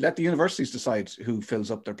 Let the universities decide who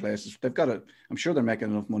fills up their places. They've got to, I'm sure they're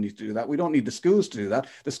making enough money to do that. We don't need the schools to do that.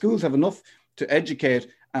 The schools have enough to educate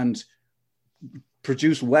and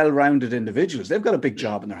produce well-rounded individuals. They've got a big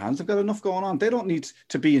job in their hands. They've got enough going on. They don't need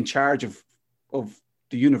to be in charge of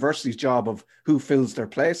the university's job of who fills their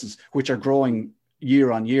places, which are growing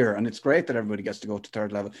year on year. And it's great that everybody gets to go to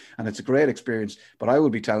third level, and it's a great experience. But I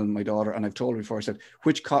will be telling my daughter, and I've told her before, I said,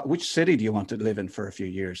 which city do you want to live in for a few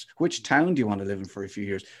years? Which town do you want to live in for a few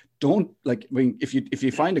years? Don't, like, I mean, if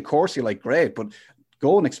you find a course you like, great, but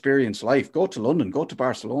go and experience life. Go to London, go to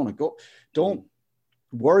Barcelona, don't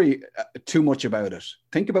worry too much about it.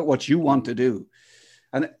 Think about what you want to do.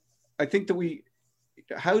 And I think that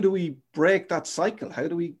how do we break that cycle?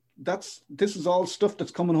 This is all stuff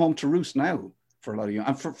that's coming home to roost now for a lot of you.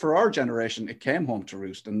 And for our generation, it came home to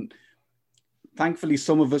roost. And thankfully,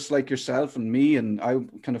 some of us like yourself and me, and I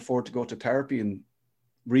can afford to go to therapy and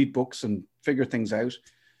read books and figure things out.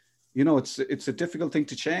 You know, it's a difficult thing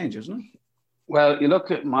to change, isn't it? Well,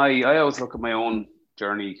 I always look at my own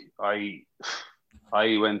journey. I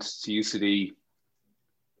went to UCD.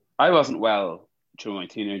 I wasn't well through my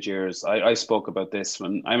teenage years. I spoke about this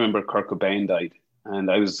when I remember Kurt Cobain died, and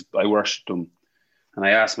I worshipped him. And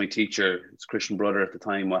I asked my teacher, his Christian brother at the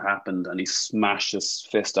time, what happened. And he smashed his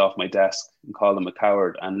fist off my desk and called him a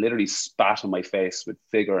coward and literally spat on my face with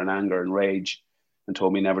vigor and anger and rage and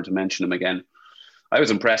told me never to mention him again. I was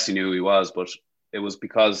impressed he knew who he was, but it was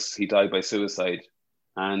because he died by suicide.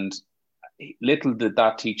 And little did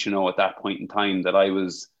that teacher know at that point in time that I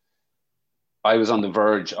was on the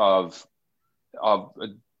verge of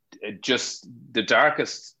just the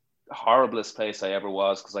darkest, horriblest place I ever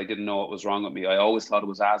was, because I didn't know what was wrong with me. I always thought it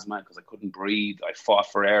was asthma because I couldn't breathe. I fought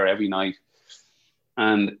for air every night.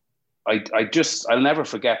 And I'll never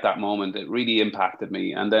forget that moment. It really impacted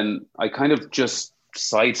me. And then I kind of just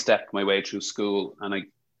sidestepped my way through school, and I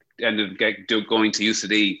ended up going to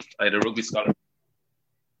UCD. I had a rugby scholarship.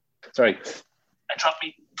 Sorry, I dropped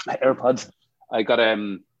my AirPods. I got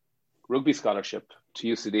a rugby scholarship to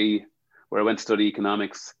UCD, where I went to study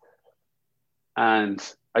economics. And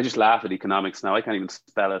I just laugh at economics now. I can't even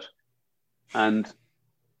spell it. And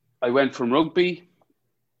I went from rugby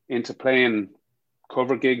into playing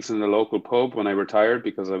cover gigs in the local pub when I retired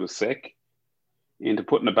because I was sick, into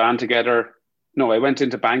putting a band together. No, I went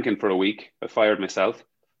into banking for a week. I fired myself.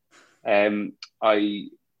 I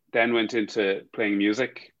then went into playing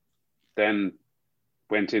music, then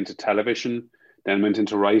went into television, then went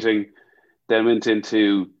into writing, then went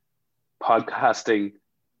into podcasting,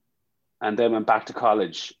 and then went back to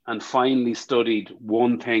college and finally studied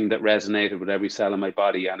one thing that resonated with every cell in my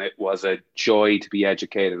body. And it was a joy to be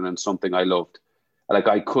educated in something I loved. Like,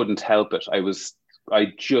 I couldn't help it. I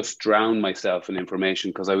just drowned myself in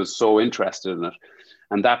information because I was so interested in it.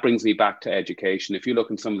 And that brings me back to education. If you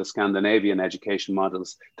look in some of the Scandinavian education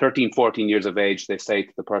models, 13, 14 years of age, they say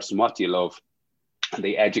to the person, what do you love? And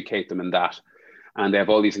they educate them in that. And they have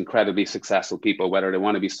all these incredibly successful people, whether they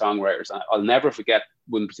want to be songwriters. I'll never forget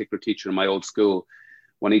one particular teacher in my old school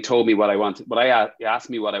when he told me what I wanted. He asked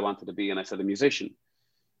me what I wanted to be, and I said a musician.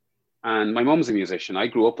 And my mum's a musician. I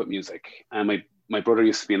grew up with music, and my brother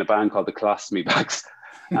used to be in a band called the Colostomy Bags,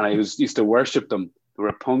 and I used to worship them. They were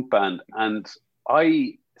a punk band, and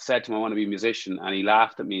I said to him, I want to be a musician, and he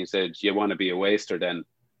laughed at me and said, you want to be a waster then?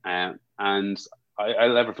 And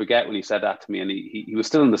I'll never forget when he said that to me, and he was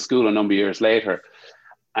still in the school a number of years later,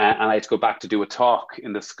 and I had to go back to do a talk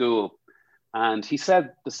in the school, and he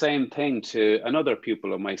said the same thing to another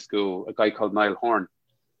pupil of my school, a guy called Niall Horn.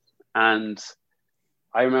 And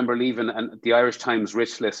I remember leaving the Irish Times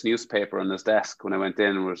Rich List newspaper on his desk when I went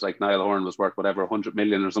in, and it was like Niall Horn was worth whatever, 100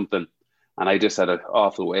 million or something. And I just said, an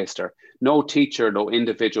awful waster. No teacher, no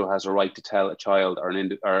individual has a right to tell a child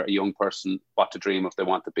or a young person what to dream if they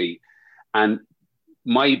want to be. And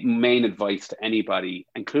my main advice to anybody,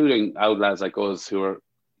 including outlaws like us who are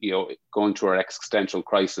going through our existential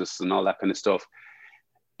crisis and all that kind of stuff.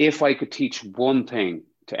 If I could teach one thing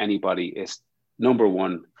to anybody, is number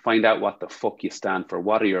one, find out what the fuck you stand for.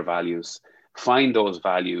 What are your values? Find those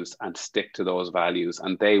values and stick to those values,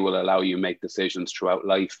 and they will allow you make decisions throughout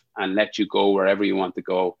life and let you go wherever you want to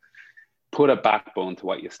go. Put a backbone to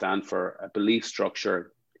what you stand for, a belief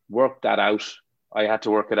structure, work that out. I had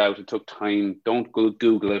to work it out. It took time. Don't go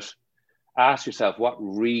Google it. Ask yourself what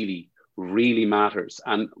really, really matters.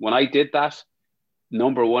 And when I did that,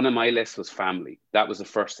 number one on my list was family. That was the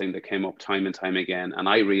first thing that came up time and time again. And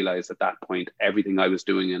I realized at that point, everything I was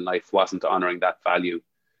doing in life wasn't honoring that value.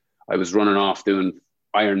 I was running off doing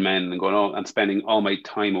Ironman and going on and spending all my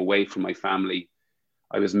time away from my family.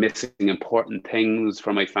 I was missing important things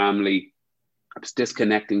from my family. I was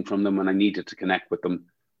disconnecting from them when I needed to connect with them.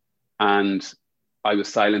 And I was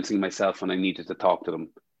silencing myself when I needed to talk to them.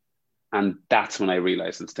 And that's when I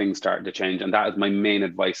realized that things started to change. And that is my main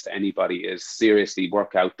advice to anybody, is seriously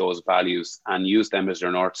work out those values and use them as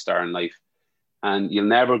your North Star in life. And you'll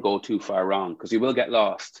never go too far wrong, because you will get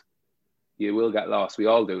lost. You will get lost. We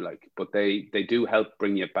all do, but they do help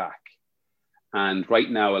bring you back. And right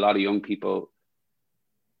now, a lot of young people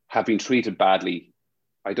have been treated badly.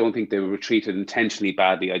 I don't think they were treated intentionally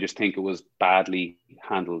badly. I just think it was badly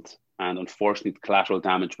handled. And unfortunately, the collateral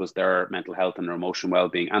damage was their mental health and their emotional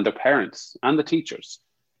well-being, and their parents and the teachers.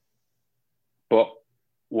 But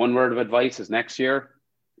one word of advice is, next year,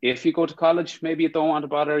 if you go to college, maybe you don't want to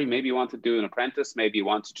bother, maybe you want to do an apprentice, maybe you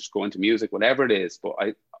want to just go into music, whatever it is. But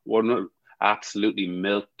I want to absolutely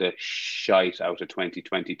milk the shite out of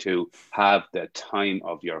 2022. Have the time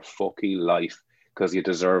of your fucking life, because you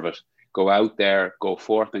deserve it. Go out there, go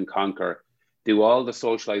forth and conquer. Do all the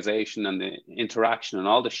socialization and the interaction and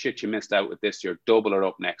all the shit you missed out with this year. Double it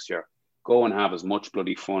up next year. Go and have as much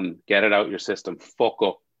bloody fun. Get it out your system. Fuck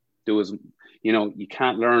up. You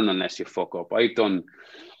can't learn unless you fuck up. I've done,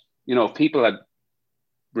 if people had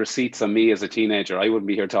receipts on me as a teenager, I wouldn't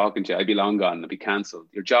be here talking to you. I'd be long gone. I'd be cancelled.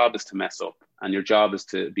 Your job is to mess up, and your job is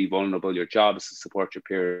to be vulnerable. Your job is to support your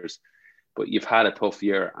peers. But you've had a tough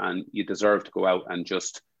year, and you deserve to go out and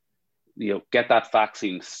just, get that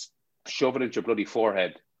vaccine, shove it into your bloody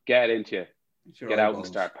forehead, get into you, get out and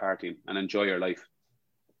start partying and enjoy your life.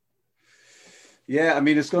 Yeah, I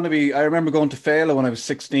mean, it's going to be, I remember going to Fela when I was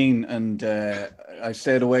 16, and I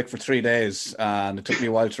stayed awake for 3 days, and it took me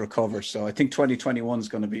a while to recover. So I think 2021 is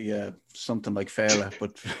going to be something like Fela.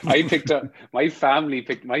 But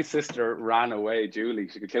my sister ran away, Julie.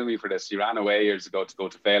 She could kill me for this. She ran away years ago to go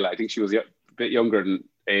to Fela. I think she was a bit younger than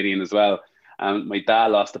 18 as well. And my dad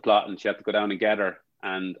lost the plot, and she had to go down and get her.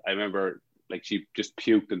 And I remember, she just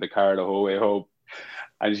puked in the car the whole way home.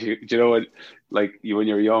 And when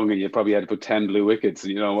you're young and you probably had to put 10 blue wickets,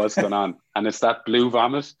 and you know what's going on. And it's that blue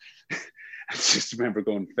vomit. I just remember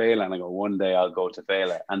going Fela, and I go, one day I'll go to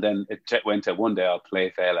Fela. And then it went to, one day I'll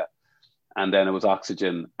play Fela. And then it was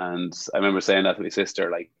Oxygen. And I remember saying that to my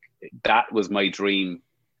sister, that was my dream,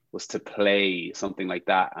 was to play something like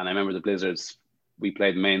that. And I remember the Blizzards, we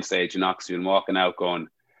played main stage in Oxygen, walking out going,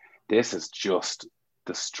 this is just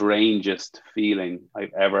the strangest feeling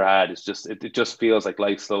I've ever had. It's just, it just feels like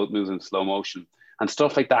life moves in slow motion, and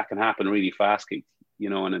stuff like that can happen really fast,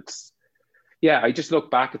 and it's, I just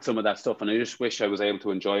look back at some of that stuff, and I just wish I was able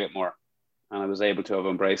to enjoy it more, and I was able to have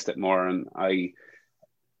embraced it more. And I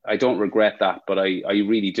don't regret that, but I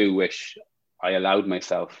really do wish I allowed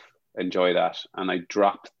myself enjoy that. And I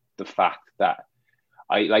dropped the fact that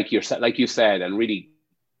like you said, and really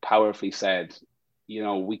powerfully said,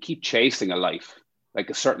 we keep chasing a life, like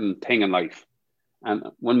a certain thing in life. And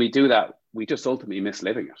when we do that, we just ultimately miss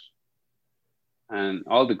living it. And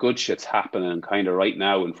all the good shit's happening kind of right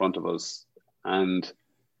now in front of us. And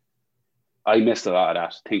I missed a lot of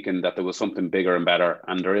that, thinking that there was something bigger and better,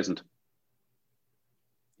 and there isn't.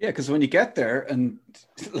 Yeah, because when you get there, and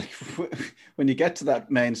when you get to that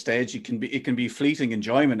main stage, it can be fleeting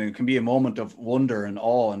enjoyment, and it can be a moment of wonder and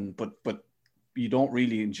awe, but you don't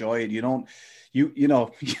really enjoy it.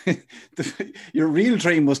 Your real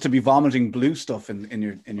dream was to be vomiting blue stuff in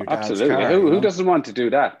your dad's absolutely car. Who doesn't want to do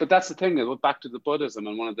that? But that's the thing. Back to the Buddhism,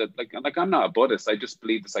 and one of the I'm not a Buddhist. I just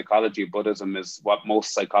believe the psychology of Buddhism is what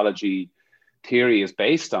most psychology theory is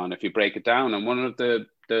based on, if you break it down. And one of the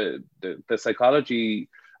psychology,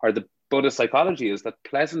 or the Buddhist psychology, is that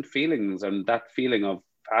pleasant feelings and that feeling of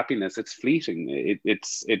happiness, it's fleeting.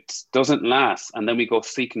 It doesn't last, and then we go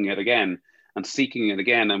seeking it again. And seeking it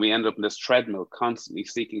again, and we end up in this treadmill, constantly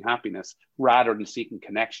seeking happiness rather than seeking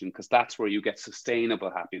connection, because that's where you get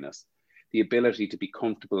sustainable happiness, the ability to be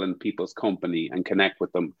comfortable in people's company and connect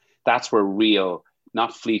with them. That's where real,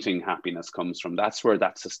 not fleeting happiness comes from. That's where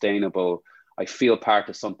that sustainable, I feel part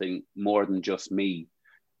of something more than just me,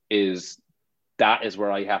 that is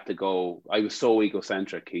where I have to go. I was so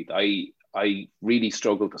egocentric, Keith. I really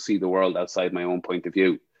struggled to see the world outside my own point of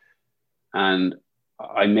view. And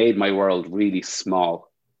I made my world really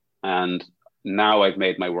small. And now I've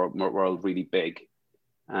made my world really big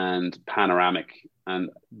and panoramic. And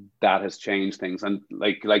that has changed things. And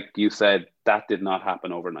like you said, that did not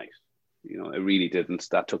happen overnight. You know, it really didn't.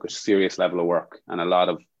 That took a serious level of work and a lot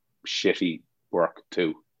of shitty work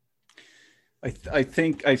too. I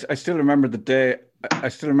think I still remember the day. I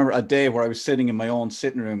still remember a day where I was sitting in my own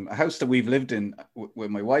sitting room, a house that we've lived in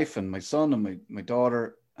with my wife and my son and my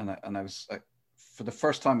daughter. And I was for the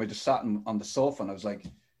first time, I just sat on the sofa and I was like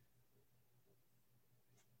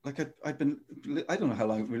I'd been, I don't know how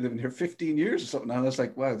long we're living here, 15 years or something. And I was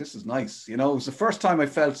like, wow, this is nice. You know, it was the first time I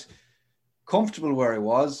felt comfortable where I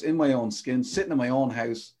was in my own skin, sitting in my own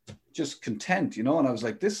house, just content, you know. And I was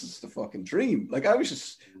like, this is the fucking dream. Like I'm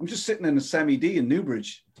just sitting in a semi-D in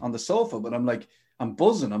Newbridge on the sofa, but I'm like, I'm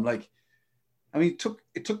buzzing. I'm like, I mean,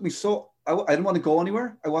 it took me so, I didn't want to go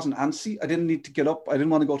anywhere. I wasn't antsy. I didn't need to get up. I didn't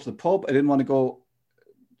want to go to the pub. I didn't want to go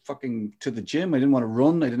fucking to the gym. I didn't want to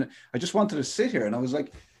run. I just wanted to sit here. And I was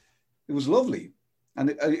like, it was lovely. And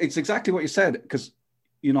it's exactly what you said, because,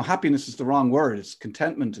 you know, happiness is the wrong word. It's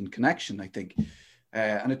contentment and connection, I think.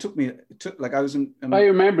 And it took like I was in. I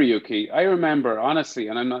remember you, Keith. I remember, honestly,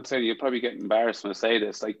 and I'm not saying you'll probably get embarrassed when I say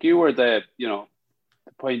this, like you were the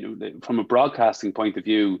point from a broadcasting point of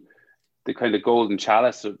view, the kind of golden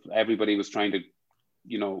chalice of everybody was trying to,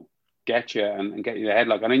 you know, get you and get you the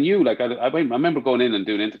headlock. And I knew, like, I remember going in and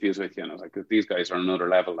doing interviews with you, and I was like, these guys are on another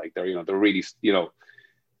level. Like they're really, you know,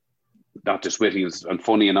 not just witty and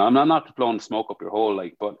funny, and I'm not blowing smoke up your hole,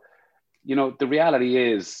 like, but you know, the reality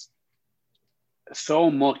is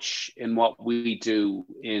so much in what we do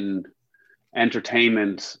in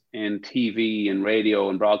entertainment, in TV and radio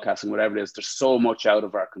and broadcasting, whatever it is, there's so much out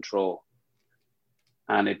of our control,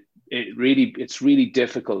 and it's really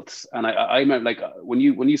difficult. And I remember, like, when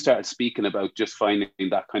you started speaking about just finding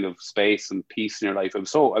that kind of space and peace in your life, I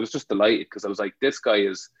was just delighted, because I was like, this guy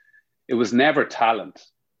it was never talent.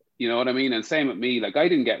 You know what I mean? And same with me. Like, I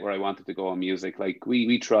didn't get where I wanted to go in music. Like,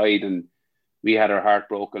 we tried, and we had our heart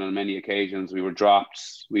broken on many occasions. We were dropped.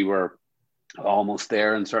 We were almost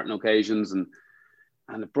there on certain occasions, and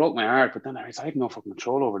it broke my heart. But then I had no fucking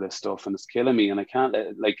control over this stuff, and it's killing me, and I can't let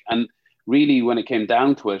it, like. And really, when it came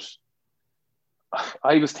down to it,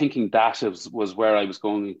 I was thinking that was where I was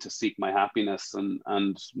going to seek my happiness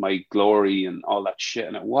and my glory and all that shit,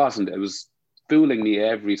 and it wasn't. It was fooling me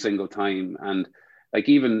every single time. And like,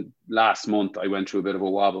 even last month, I went through a bit of a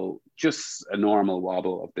wobble, just a normal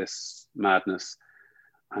wobble of this madness.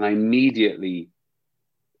 And I immediately,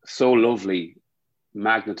 so lovely,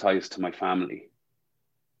 magnetized to my family.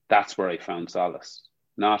 That's where I found solace.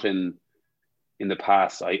 Not in the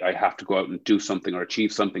past, I have to go out and do something or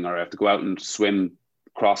achieve something, or I have to go out and swim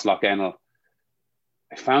across Lough Ennell.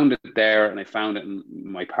 I found it there, and I found it in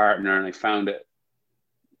my partner, and I found it.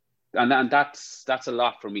 And that's a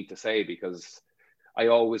lot for me to say, because I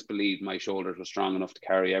always believed my shoulders were strong enough to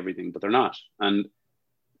carry everything, but they're not. And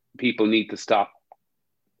people need to stop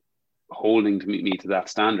holding me to that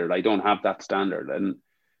standard. I don't have that standard. And,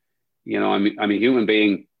 you know, I'm a human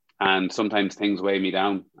being, and sometimes things weigh me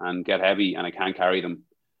down and get heavy, and I can't carry them.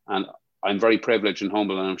 And I'm very privileged and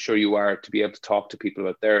humble, and I'm sure you are, to be able to talk to people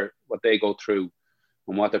about what they go through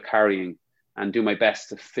and what they're carrying, and do my best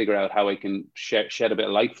to figure out how I can shed a bit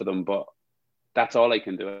of light for them. But that's all I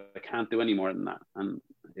can do. I can't do any more than that. And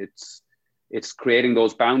it's creating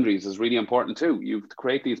those boundaries is really important too. You have to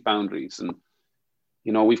create these boundaries. And,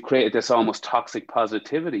 you know, we've created this almost toxic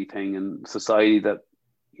positivity thing in society that,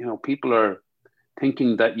 you know, people are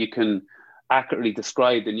thinking that you can accurately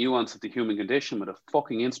describe the nuance of the human condition with a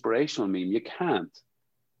fucking inspirational meme. You can't.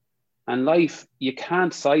 And life, you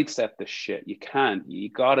can't sidestep this shit. You can't. You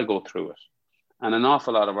got to go through it. And an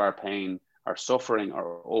awful lot of our pain, our suffering,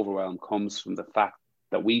 our overwhelm comes from the fact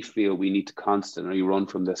that we feel we need to constantly run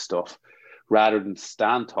from this stuff rather than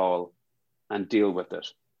stand tall and deal with it.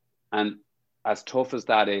 And as tough as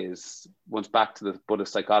that is, once back to the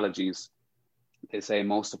Buddhist psychologies, they say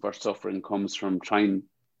most of our suffering comes from trying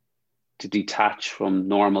to detach from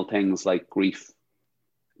normal things like grief,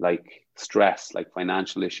 like stress, like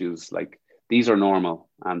financial issues. Like, these are normal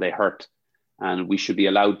and they hurt, and we should be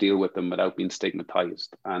allowed to deal with them without being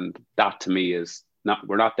stigmatized. And that, to me, is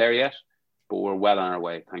we're not there yet, but we're well on our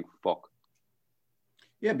way. Thank fuck.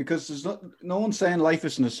 Yeah, because there's no one saying life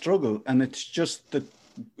isn't a struggle. And it's just that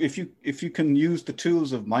if you can use the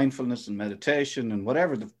tools of mindfulness and meditation and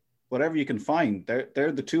whatever the whatever you can find.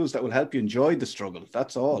 They're the tools that will help you enjoy the struggle.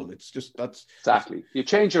 That's all. That's exactly. You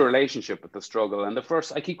change your relationship with the struggle. And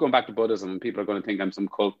I keep going back to Buddhism, and people are going to think I'm some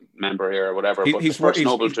cult member here or whatever. But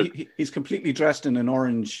he's completely dressed in an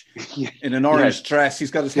orange Yes. dress.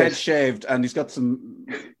 He's got his head shaved, and he's got some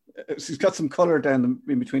color down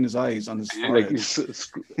in between his eyes on his forehead.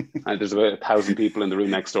 And there's about 1,000 people in the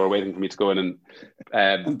room next door waiting for me to go in,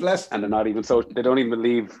 and they're not even they don't even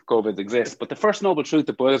believe COVID exists. But the first noble truth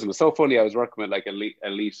of Buddhism is so funny. I was working with like elite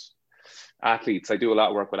athletes. I do a lot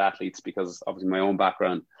of work with athletes because obviously my own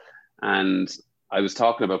background, and I was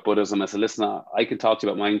talking about Buddhism. I said, listen, I can talk to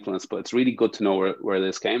you about mindfulness, but it's really good to know where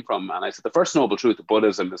this came from. And I said, the first noble truth of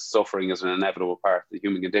Buddhism is suffering is an inevitable part of the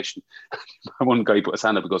human condition. One guy put his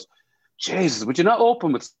hand up and goes, Jesus, would you not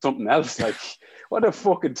open with something else? Like, what a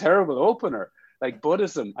fucking terrible opener. Like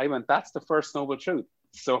Buddhism. I went, that's the first noble truth.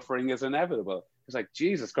 Suffering is inevitable. It's like,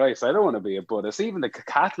 Jesus Christ, I don't want to be a Buddhist. Even the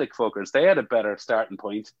Catholic fuckers, they had a better starting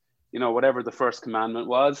point. You know, whatever the first commandment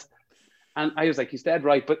was. And I was like, he's dead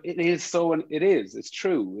right, but it is so, and it is, it's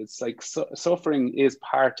true. It's like suffering is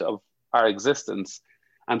part of our existence,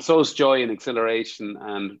 and so is joy and exhilaration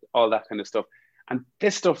and all that kind of stuff. And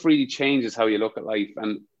this stuff really changes how you look at life.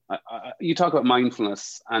 And you talk about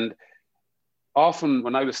mindfulness, and often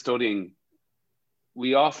when I was studying,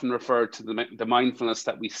 we often refer to the mindfulness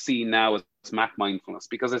that we see now as Mac mindfulness,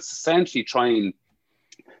 because it's essentially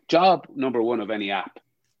job number one of any app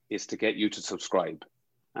is to get you to subscribe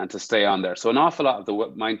and to stay on there. So an awful lot of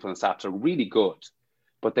the mindfulness apps are really good,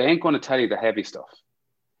 but they ain't going to tell you the heavy stuff.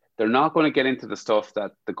 They're not going to get into the stuff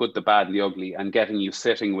that the good, the bad, the ugly, and getting you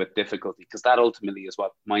sitting with difficulty, because that ultimately is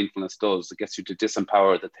what mindfulness does. It gets you to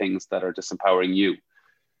disempower the things that are disempowering you.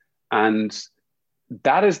 And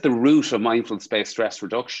that is the root of mindfulness-based stress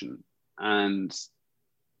reduction. And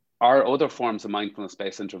our other forms of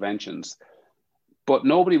mindfulness-based interventions. But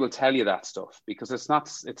nobody will tell you that stuff, because it's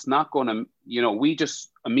not going to, you know, we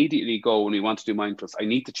just immediately go when we want to do mindfulness. I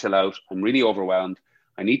need to chill out. I'm really overwhelmed.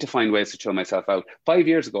 I need to find ways to chill myself out. 5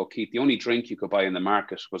 years ago, Keith, the only drink you could buy in the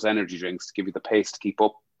market was energy drinks to give you the pace to keep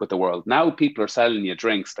up with the world. Now people are selling you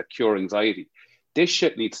drinks that cure anxiety. This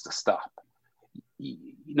shit needs to stop.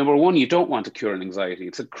 Number one, you don't want to cure an anxiety.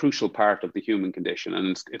 It's a crucial part of the human condition,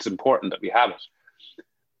 and it's important that we have it.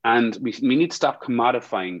 And we need to stop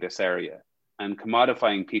commodifying this area and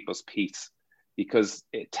commodifying people's peace, because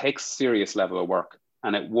it takes serious level of work,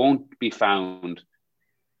 and it won't be found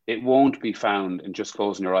in just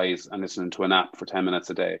closing your eyes and listening to an app for 10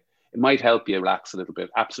 minutes a day. It might help you relax a little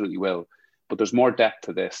bit, absolutely will, but there's more depth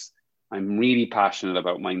to this. I'm really passionate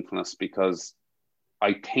about mindfulness because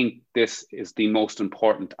I think this is the most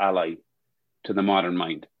important ally to the modern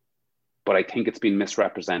mind, but I think it's been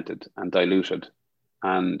misrepresented and diluted,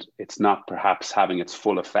 and it's not perhaps having its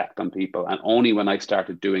full effect on people. And only when I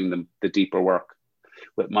started doing the deeper work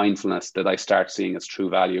with mindfulness did I start seeing its true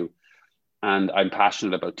value. And I'm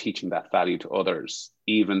passionate about teaching that value to others,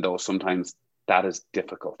 even though sometimes that is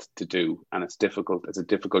difficult to do. And it's a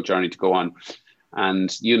difficult journey to go on.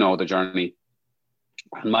 And you know the journey.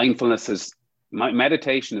 And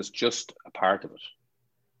meditation is just a part of it.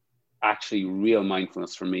 Actually, real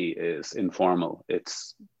mindfulness for me is informal.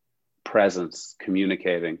 It's presence,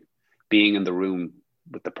 communicating, being in the room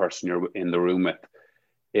with the person you're in the room with.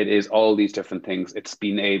 It is all these different things. It's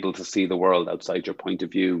being able to see the world outside your point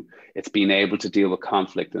of view. It's being able to deal with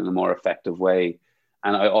conflict in a more effective way.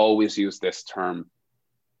 And I always use this term,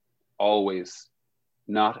 always.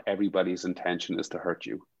 Not everybody's intention is to hurt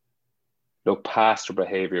you. Look past their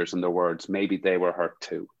behaviors and their words. Maybe they were hurt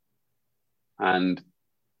too. And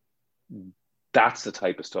that's the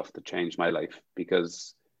type of stuff that changed my life,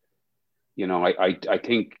 because, you know, I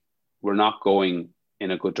think we're not going in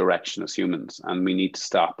a good direction as humans, and we need to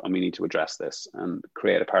stop and we need to address this and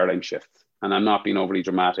create a paradigm shift. And I'm not being overly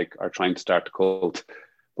dramatic or trying to start a cult,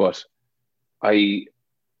 but I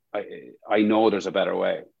know there's a better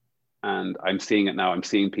way, and I'm seeing it now. I'm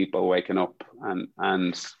seeing people waking up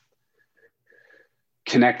and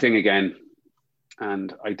connecting again.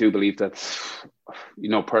 And I do believe that, you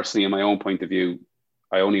know, personally, in my own point of view,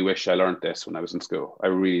 I only wish I learned this when I was in school. I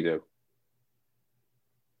really do.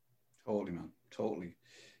 Totally, man. Totally.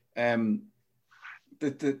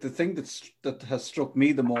 The thing that has struck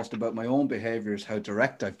me the most about my own behavior is how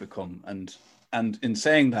direct I've become. And in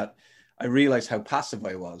saying that, I realized how passive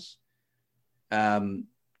I was. And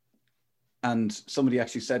somebody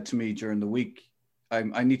actually said to me during the week, I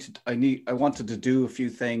wanted to do a few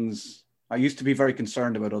things. I used to be very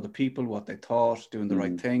concerned about other people, what they thought, doing the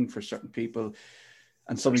right thing for certain people.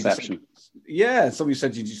 And somebody said, somebody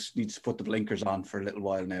said you just need to put the blinkers on for a little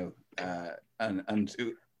while now. And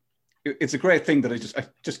it's a great thing that I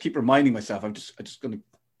just keep reminding myself. I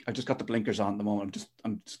just got the blinkers on at the moment.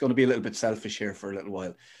 I'm just going to be a little bit selfish here for a little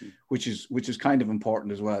while, which is kind of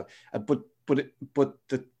important as well. But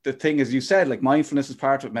the thing is, you said, like, mindfulness is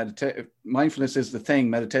part of it. Mindfulness is the thing.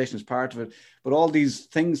 Meditation is part of it. But all these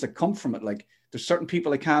things that come from it, like, there's certain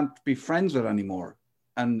people I can't be friends with anymore,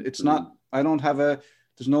 and it's not. I don't have a.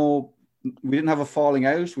 There's no. We didn't have a falling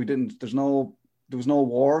out. We didn't. There was no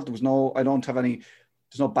war. There was no. I don't have any.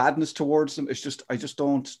 There's no badness towards them. It's just I just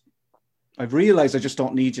don't. I've realized I just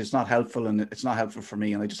don't need you. It's not helpful, and it's not helpful for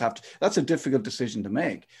me. And I just have to. That's a difficult decision to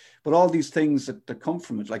make. But all these things that come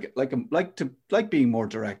from it, like being more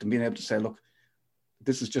direct and being able to say, look,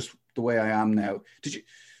 this is just the way I am now.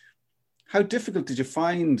 How difficult did you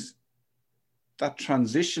find that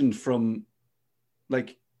transition from,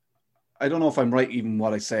 like, I don't know if I'm right even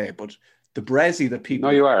what I say, but the Brezzy that people.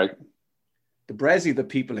 No, you are. The Brezzy that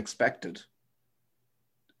people expected.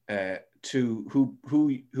 To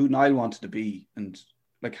who Niall wanted to be, and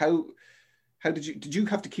like how did you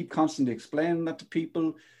have to keep constantly explaining that to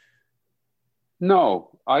people?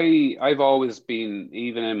 No, I've always been,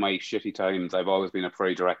 even in my shitty times, I've always been a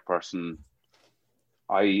very direct person.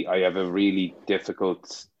 I have a really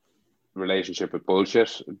difficult relationship with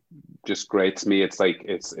bullshit. It just grates me. It's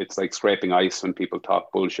like scraping ice when people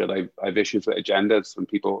talk bullshit. I've issues with agendas when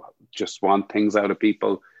people just want things out of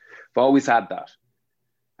people. I've always had that.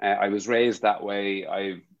 I was raised that way.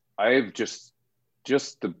 I've just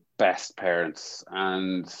the best parents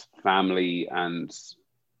and family, and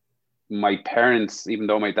my parents, even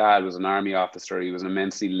though my dad was an army officer, he was an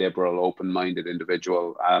immensely liberal, open-minded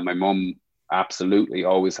individual. My mum absolutely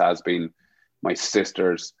always has been, my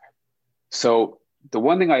sisters. So the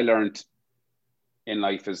one thing I learned in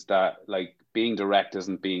life is that, like, being direct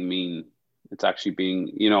isn't being mean. It's actually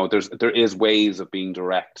being, there is ways of being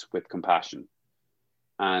direct with compassion.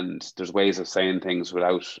 And there's ways of saying things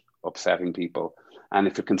without upsetting people. And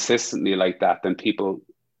if you're consistently like that, then people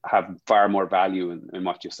have far more value in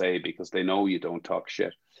what you say, because they know you don't talk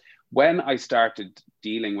shit. When I started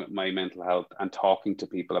dealing with my mental health and talking to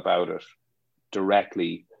people about it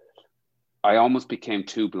directly, I almost became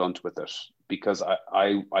too blunt with it, because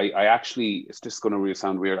I actually, it's just going to really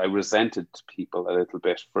sound weird, I resented people a little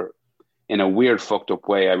bit in a weird, fucked up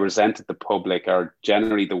way. I resented the public, or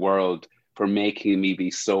generally the world, for making me be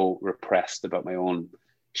so repressed about my own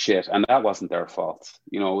shit. And that wasn't their fault.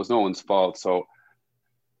 It was no one's fault. So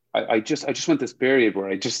I just went this period where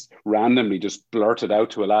I just randomly just blurted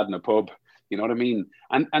out to a lad in a pub. You know what I mean?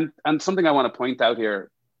 And something I want to point out here,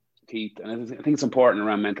 Keith, and I think it's important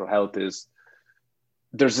around mental health, is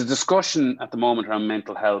there's a discussion at the moment around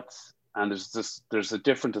mental health, and there's a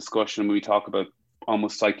different discussion when we talk about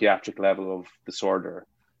almost psychiatric level of disorder.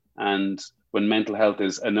 And when mental health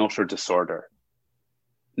is an utter disorder,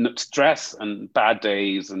 stress and bad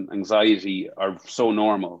days and anxiety are so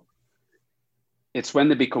normal. It's when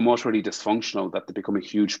they become utterly dysfunctional that they become a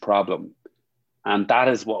huge problem. And that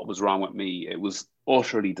is what was wrong with me. It was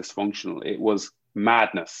utterly dysfunctional. It was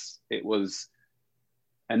madness. It was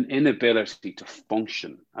an inability to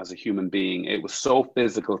function as a human being. It was so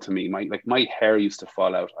physical to me. My hair used to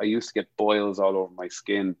fall out. I used to get boils all over my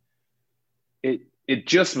skin. It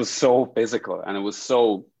just was so physical, and it was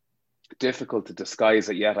so difficult to disguise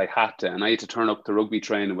it, yet I had to. And I had to turn up to rugby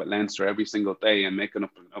training with Leinster every single day and making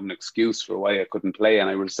up an excuse for why I couldn't play. And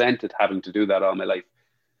I resented having to do that all my life.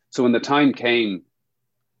 So when the time came,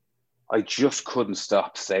 I just couldn't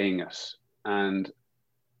stop saying it. And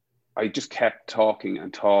I just kept talking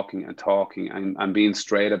and talking and talking and being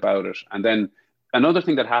straight about it. And then another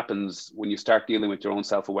thing that happens when you start dealing with your own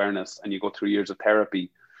self-awareness and you go through years of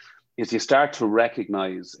therapy is you start to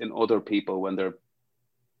recognize in other people when they're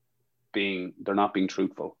not being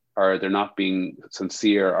truthful, or they're not being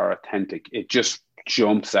sincere or authentic. It just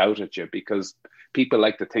jumps out at you, because people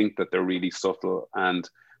like to think that they're really subtle, and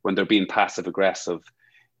when they're being passive aggressive,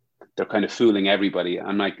 they're kind of fooling everybody.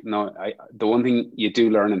 I'm like, no, the one thing you do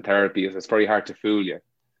learn in therapy is it's very hard to fool you.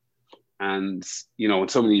 And, when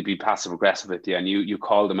somebody be passive aggressive with you and you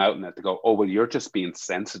call them out on it, they go, oh, well, you're just being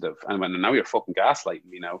sensitive. And when now you're fucking gaslighting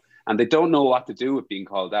me now. And they don't know what to do with being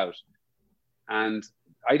called out. And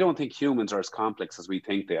I don't think humans are as complex as we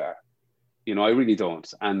think they are. I really don't.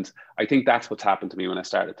 And I think that's what's happened to me when I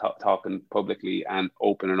started talking publicly and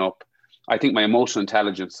opening up. I think my emotional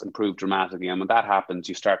intelligence improved dramatically. And when that happens,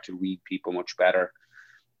 you start to read people much better.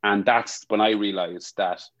 And that's when I realized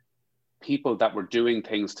that people that were doing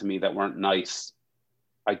things to me that weren't nice,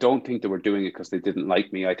 I don't think they were doing it because they didn't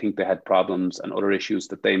like me. I think they had problems and other issues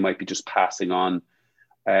that they might be just passing on.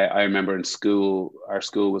 I remember in school, our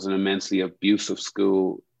school was an immensely abusive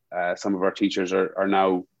school. Some of our teachers are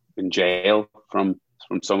now in jail from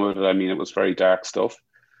some of it. I mean, it was very dark stuff.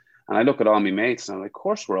 And I look at all my mates and I'm like, of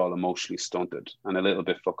course we're all emotionally stunted and a little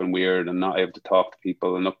bit fucking weird and not able to talk to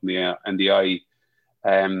people and look in the eye.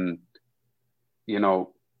 You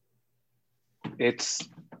know, it's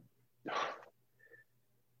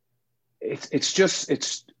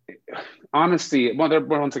honesty.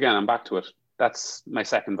 Once again, I'm back to it. That's my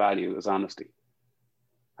second value, is honesty,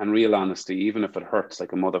 and real honesty, even if it hurts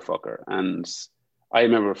like a motherfucker. And I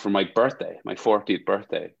remember for my birthday, my 40th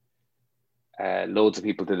birthday, loads of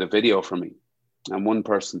people did a video for me, and one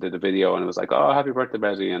person did a video and it was like, "Oh, happy birthday,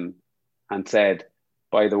 Betty," and said,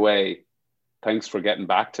 "By the way, thanks for getting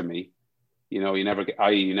back to me. You know, you never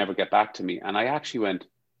get back to me." And I actually went,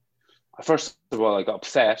 first of all, I got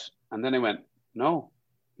upset, and then I went, "No,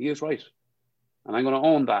 he is right, and I'm going to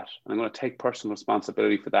own that, and I'm going to take personal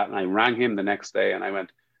responsibility for that." And I rang him the next day, and I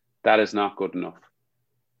went, "That is not good enough.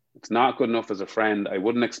 It's not good enough as a friend. I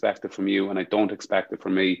wouldn't expect it from you, and I don't expect it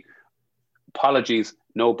from me. Apologies,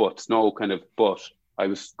 no buts, no kind of but. I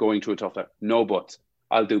was going through a tough time. No buts.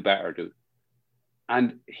 I'll do better, dude."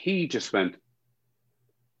 And he just went,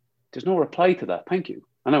 "There's no reply to that. Thank you."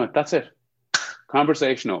 And I went, "That's it.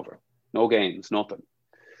 Conversation over. No games, nothing."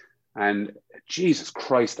 And Jesus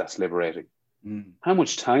Christ, that's liberating. How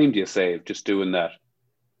much time do you save just doing that?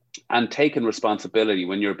 And taking responsibility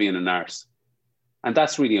when you're being a nurse. And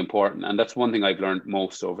that's really important. And that's one thing I've learned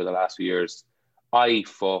most over the last few years. I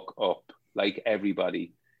fuck up like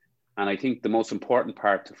everybody. And I think the most important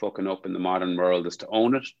part to fucking up in the modern world is to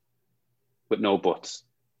own it with no buts.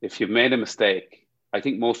 If you've made a mistake, I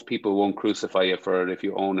think most people won't crucify you for it if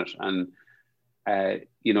you own it. And,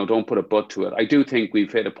 you know, don't put a but to it. I do think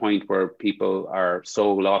we've hit a point where people are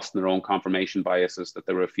so lost in their own confirmation biases that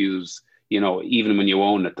they refuse, you know, even when you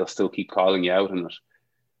own it, they'll still keep calling you out on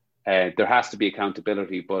it. There has to be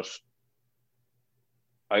accountability, but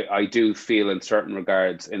I do feel in certain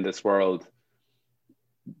regards in this world,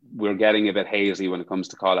 we're getting a bit hazy when it comes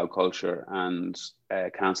to call out culture and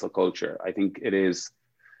cancel culture. I think it is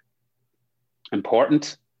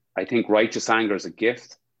important. I think righteous anger is a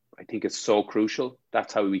gift. I think it's so crucial.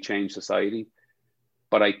 That's how we change society.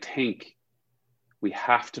 But I think we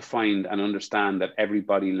have to find and understand that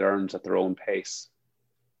everybody learns at their own pace.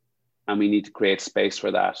 And we need to create space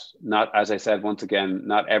for that. Not, as I said, once again,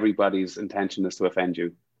 not everybody's intention is to offend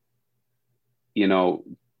you. You know,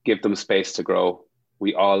 give them space to grow.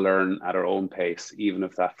 We all learn at our own pace, even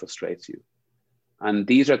if that frustrates you. And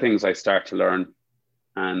these are things I start to learn.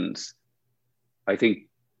 And I think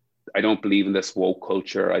I don't believe in this woke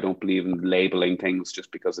culture. I don't believe in labeling things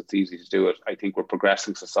just because it's easy to do it. I think we're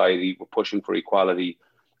progressing society. We're pushing for equality.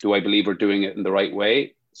 Do I believe we're doing it in the right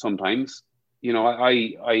way? Sometimes. You know,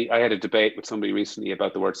 I had a debate with somebody recently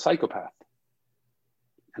about the word psychopath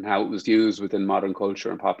and how it was used within modern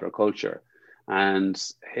culture and popular culture. And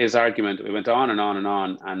his argument, we went on and on and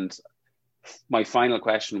on. And my final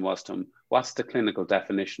question was to him, what's the clinical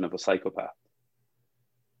definition of a psychopath?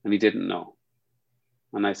 And he didn't know.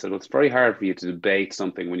 And I said, well, it's very hard for you to debate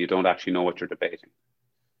something when you don't actually know what you're debating.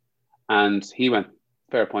 And he went,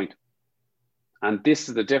 fair point. And this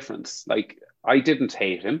is the difference. Like, I didn't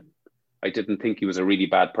hate him. I didn't think he was a really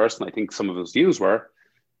bad person. I think some of his views were.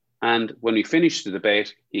 And when we finished the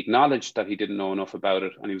debate, he acknowledged that he didn't know enough about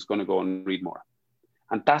it and he was going to go and read more.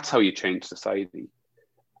 And that's how you change society,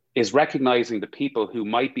 is recognizing the people who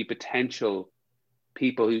might be potential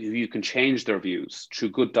people who you can change their views through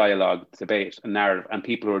good dialogue, debate, and narrative, and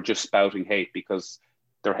people who are just spouting hate because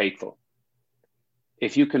they're hateful.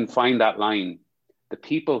 If you can find that line, the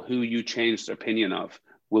people who you change their opinion of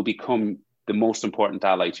will become the most important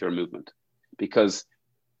ally to your movement, because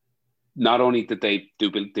not only did they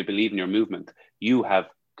believe in your movement, you have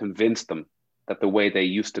convinced them that the way they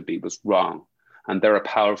used to be was wrong, and they're a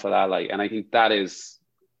powerful ally. And I think that's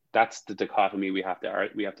the dichotomy we have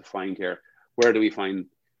to find here. Where do we find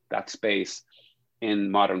that space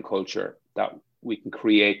in modern culture that we can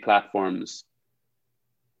create platforms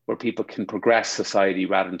where people can progress society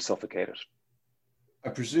rather than suffocate it? I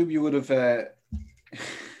presume you would have been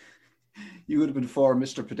for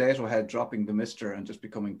Mr. Potato Head dropping the Mr. and just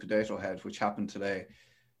becoming Potato Head, which happened today.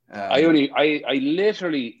 I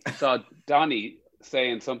literally saw Donnie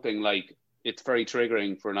saying something like, it's very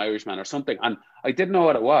triggering for an Irishman or something, and I didn't know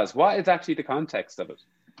what it was. What is actually the context of it?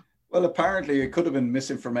 Well, apparently it could have been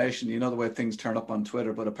misinformation, you know, the way things turn up on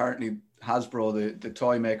Twitter, but apparently Hasbro, the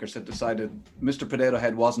toy makers, had decided Mr. Potato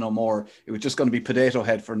Head was no more. It was just going to be Potato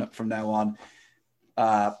Head from now on.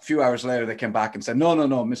 A few hours later, they came back and said, no,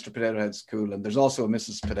 Mr. Potato Head's cool. And there's also a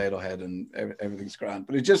Mrs. Potato Head and everything's grand.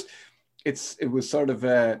 But it was sort of,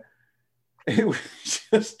 it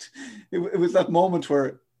was that moment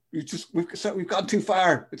where we've gone too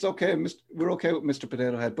far. It's okay, we're okay with Mr.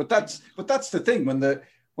 Potato Head. But that's the thing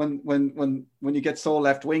when you get so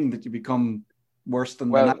left wing that you become worse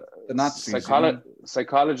than the Nazis.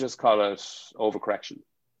 Psychologists call it overcorrection.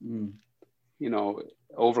 Mm. You know,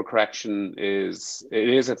 overcorrection is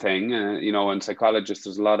a thing. And psychologists,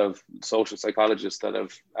 there's a lot of social psychologists that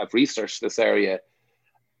have researched this area.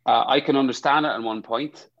 I can understand it at one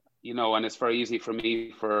point, and it's very easy for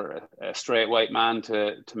me, for a straight white man,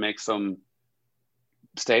 to make some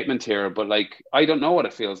statement here. But like, I don't know what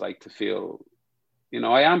it feels like to feel,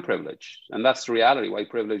 I am privileged, and that's the reality. White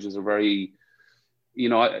privilege is a very,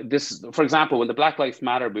 this, for example, when the Black Lives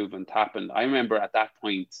Matter movement happened, I remember at that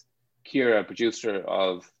point, Kira, producer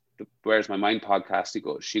of the Where's My Mind podcast,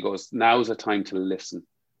 she goes, now's the time to listen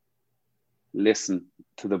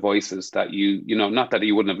to the voices that not that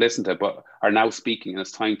you wouldn't have listened to, but are now speaking. And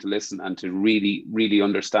it's time to listen and to really, really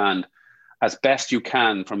understand as best you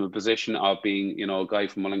can from a position of being, a guy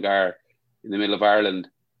from Mullingar in the middle of Ireland,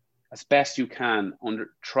 as best you can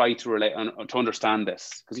try to relate to understand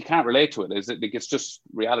this, because you can't relate to it. It's just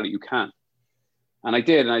reality. You can't. And I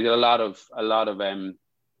did a lot of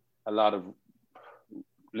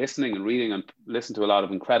listening and reading, and listened to a lot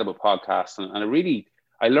of incredible podcasts. And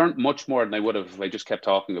I learned much more than I would have if I just kept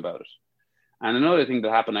talking about it. And another thing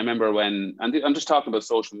that happened, I remember and I'm just talking about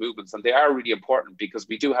social movements, and they are really important because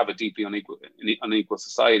we do have a deeply unequal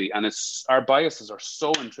society, and our biases are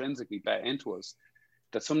so intrinsically bet into us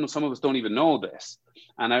that some of us don't even know this.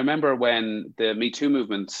 And I remember when the Me Too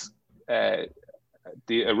movement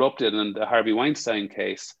erupted in the Harvey Weinstein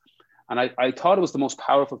case, and I thought it was the most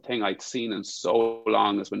powerful thing I'd seen in so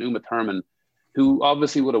long, is when Uma Thurman, who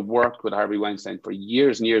obviously would have worked with Harvey Weinstein for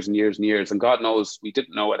years and years and years and years, and God knows we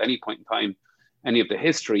didn't know at any point in time any of the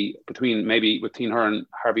history between her and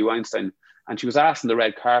Harvey Weinstein. And she was asked on the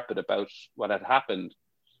red carpet about what had happened.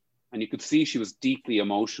 And you could see she was deeply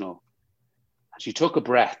emotional. She took a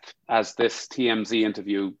breath as this TMZ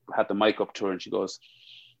interview had the mic up to her, and she goes,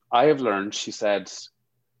 I have learned, she said,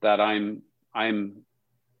 that I'm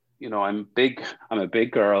a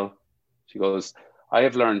big girl. She goes, I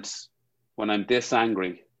have learned when I'm this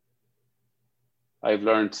angry, I've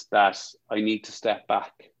learned that I need to step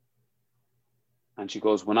back. And she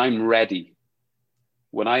goes, when I am ready,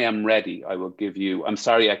 I will give you, I'm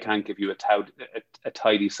sorry, I can't give you a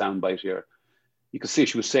tidy soundbite here. You can see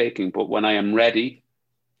she was shaking, but when I am ready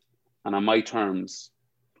and on my terms,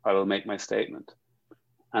 I will make my statement.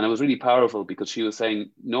 And it was really powerful because she was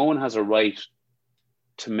saying, no one has a right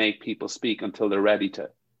to make people speak until they're ready to.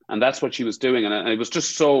 And that's what she was doing. And it was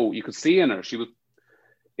just so, you could see in her,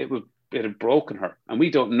 it had broken her. And we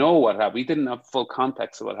don't know what happened. We didn't have full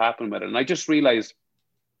context of what happened with it. And I just realized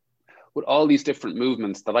with all these different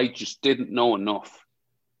movements that I just didn't know enough.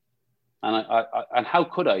 And how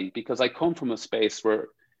could I? Because I come from a space where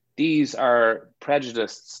these are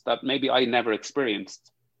prejudices that maybe I never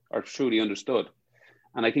experienced or truly understood.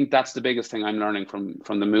 And I think that's the biggest thing I'm learning from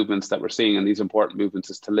the movements that we're seeing in these important movements,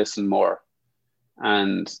 is to listen more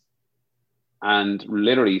and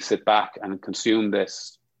literally sit back and consume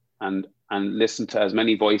this and listen to as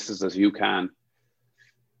many voices as you can.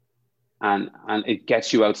 And it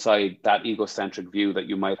gets you outside that egocentric view that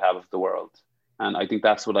you might have of the world. And I think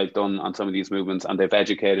that's what I've done on some of these movements, and they've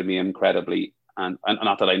educated me incredibly. And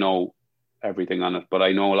not that I know everything on it, but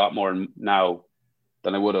I know a lot more now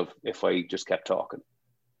than I would have if I just kept talking.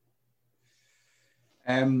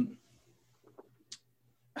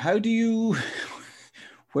 How do you,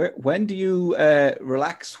 when do you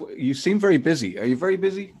relax? You seem very busy. Are you very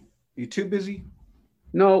busy? Are you too busy?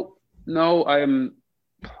 No, I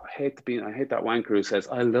hate that wanker who says,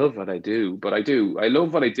 I love what I do, but I do. I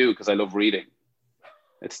love what I do because I love reading.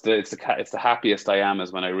 It's the happiest I am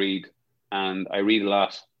is when I read, and I read a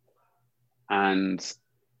lot. And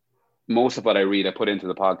most of what I read, I put into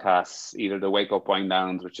the podcasts, either the Wake Up Wind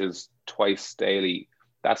Downs, which is twice daily.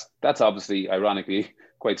 That's obviously, ironically,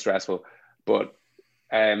 quite stressful. But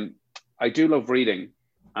I do love reading,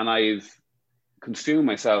 and I've consumed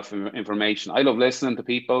myself in information. I love listening to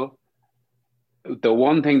people. The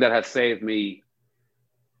one thing that has saved me,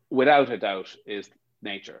 without a doubt, is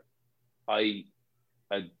nature. I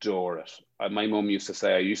adore it. My mum used to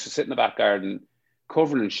say, I used to sit in the back garden,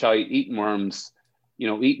 covered in shite, eating worms,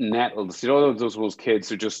 eating nettles. Those kids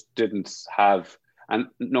who just didn't have, and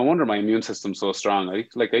no wonder my immune system's so strong. I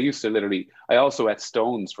used to I also ate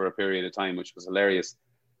stones for a period of time, which was hilarious.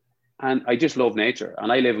 And I just love nature.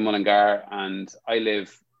 And I live in Mullingar, and I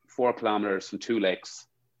live 4 kilometers from 2 lakes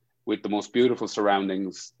with the most beautiful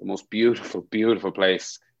surroundings, the most beautiful, beautiful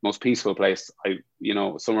place, most peaceful place.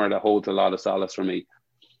 Somewhere that holds a lot of solace for me.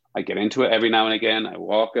 I get into it every now and again. I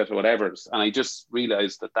walk it or whatever. And I just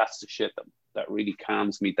realized that that's the shit that really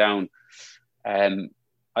calms me down. I'm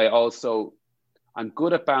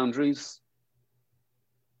good at boundaries.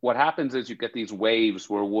 What happens is you get these waves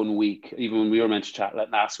where 1 week, even when we were meant to chat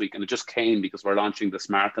last week, and it just came because we're launching this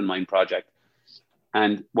Marathon Mind project.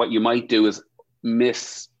 And what you might do is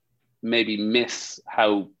miss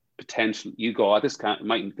how potential you go, this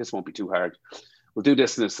won't be too hard. We'll do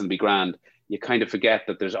this and this and be grand. You kind of forget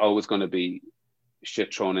that there's always going to be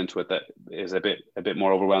shit thrown into it that is a bit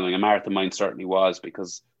more overwhelming. A Marathon Mind certainly was,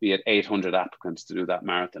 because we had 800 applicants to do that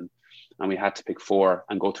marathon, and we had to pick 4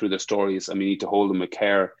 and go through their stories, and we need to hold them with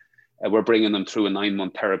care. We're bringing them through a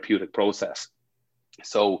 9-month therapeutic process.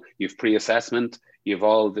 So you've pre-assessment, you've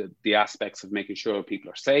all the aspects of making sure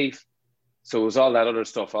people are safe. So it was all that other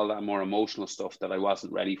stuff, all that more emotional stuff that I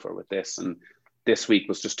wasn't ready for with this. And this week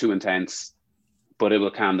was just too intense, but it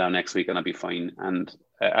will calm down next week and I'll be fine. And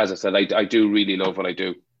as I said, I do really love what I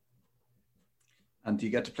do. And do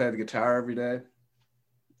you get to play the guitar every day?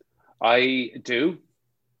 I do.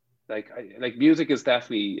 Like music is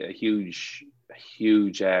definitely a huge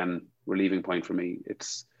relieving point for me.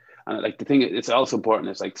 It's also important.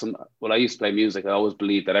 It's like when I used to play music, I always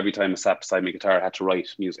believed that every time I sat beside my guitar, I had to write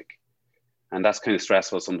music. And that's kind of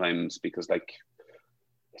stressful sometimes because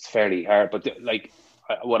it's fairly hard. But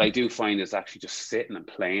what I do find is actually just sitting and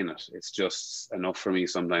playing it. It's just enough for me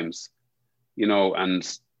sometimes,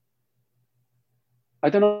 and I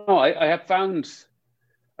don't know. I have found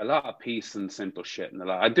a lot of peace and simple shit.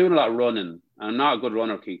 I'm doing a lot of running. I'm not a good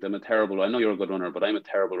runner, Keith. I'm a terrible, I know you're a good runner, but I'm a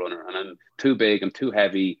terrible runner. And I'm too big, I'm too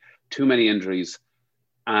heavy, too many injuries.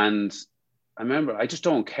 And I remember, I just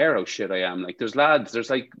don't care how shit I am. Like there's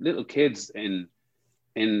like little kids in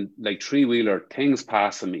like 3-wheeler things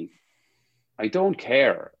passing me. I don't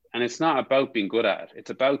care. And it's not about being good at it. It's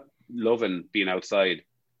about loving being outside.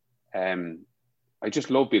 I just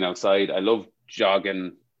love being outside. I love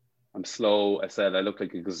jogging. I'm slow. I said I look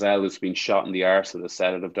like a gazelle who's been shot in the arse with a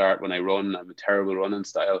sedative dart when I run. I'm a terrible running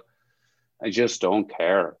style. I just don't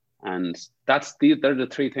care. And they're the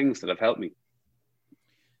 3 things that have helped me.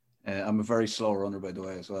 I'm a very slow runner, by the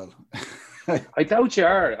way, as well. I doubt you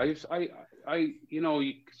are. You've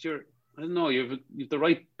the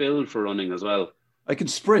right build for running as well. I can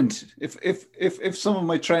sprint. If some of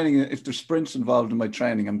my training, if there's sprints involved in my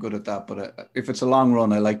training, I'm good at that. But if it's a long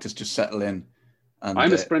run, I like to just settle in. And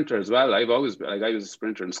I'm a sprinter as well. I've always been, I was a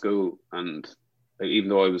sprinter in school, and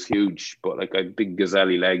even though I was huge, but I had big gazelle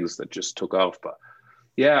legs that just took off. But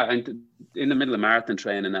yeah, and in the middle of marathon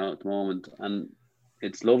training now at the moment, and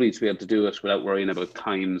it's lovely to be able to do it without worrying about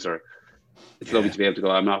times, or it's lovely to be able to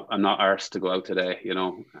go, I'm not arsed to go out today,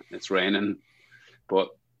 it's raining. But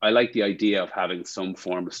I like the idea of having some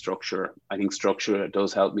form of structure. I think structure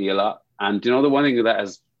does help me a lot. And the one thing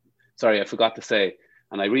I forgot to say,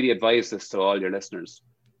 and I really advise this to all your listeners,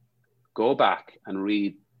 go back and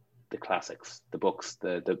read the classics, the books,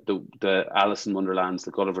 the Alice in Wonderlands,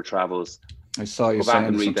 the Gulliver Travels. I saw you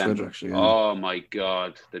saying this on Twitter, actually. Yeah. Oh my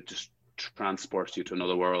God, that just transports you to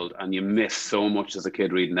another world, and you miss so much as a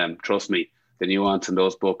kid reading them. Trust me, the nuance in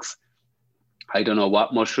those books. I don't know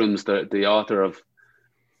what mushrooms the author of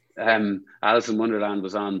Alice in Wonderland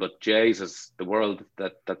was on, but Jesus, the world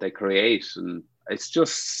that they create, and it's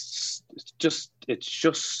just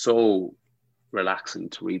so relaxing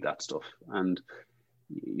to read that stuff. And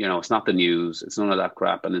it's not the news, it's none of that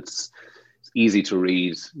crap, and it's easy to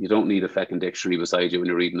read. You don't need a fucking dictionary beside you when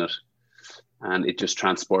you're reading it, and it just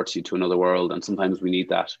transports you to another world. And sometimes we need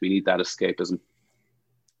that escapism.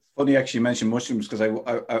 Funny, actually, you mentioned mushrooms, because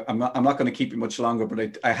I'm not going to keep you much longer,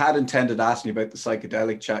 but I had intended asking you about the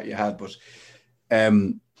psychedelic chat you had, but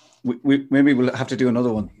maybe we'll have to do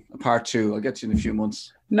another one, a part 2. I'll get to you in a few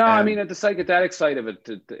months. No, I mean, the psychedelic side of it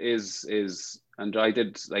is, and I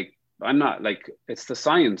did, I'm not it's the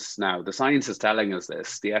science now. The science is telling us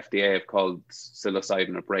this. The FDA have called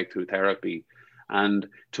psilocybin a breakthrough therapy. And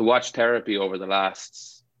to watch therapy over the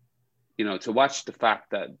last, to watch the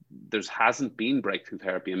fact that there hasn't been breakthrough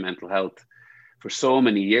therapy in mental health for so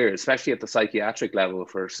many years, especially at the psychiatric level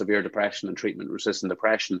for severe depression and treatment-resistant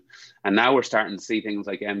depression. And now we're starting to see things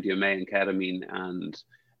like MDMA and ketamine and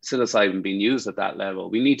psilocybin being used at that level.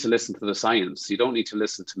 We need to listen to the science. You don't need to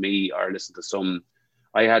listen to me or listen to some.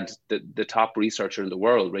 I had the top researcher in the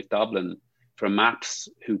world, Rick Doblin, from MAPS,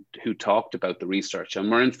 who talked about the research.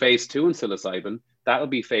 And we're in phase 2 in psilocybin. That'll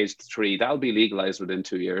be phase 3. That'll be legalized within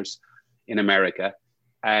 2 years in America.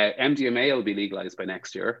 MDMA will be legalized by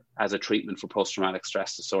next year as a treatment for post-traumatic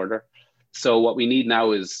stress disorder. So what we need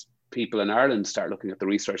now is people in Ireland start looking at the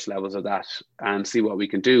research levels of that and see what we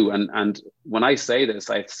can do. And when I say this,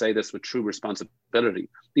 I say this with true responsibility.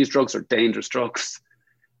 These drugs are dangerous drugs.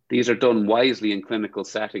 These are done wisely in clinical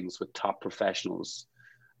settings with top professionals.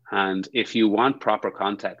 And if you want proper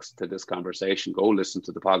context to this conversation, go listen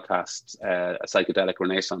to the podcast, A Psychedelic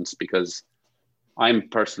Renaissance, because I'm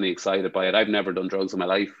personally excited by it. I've never done drugs in my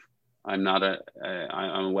life. I'm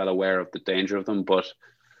well aware of the danger of them, but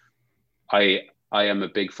I am a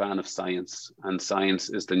big fan of science, and science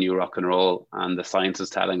is the new rock and roll, and the science is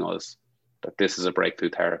telling us that this is a breakthrough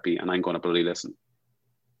therapy, and I'm going to bloody listen.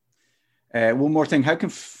 One more thing, how can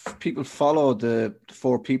people follow the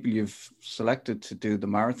 4 people you've selected to do the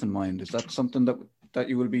Marathon Mind? Is that something that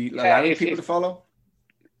you will be allowing people to follow?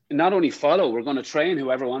 Not only follow, we're going to train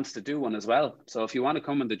whoever wants to do one as well. So if you want to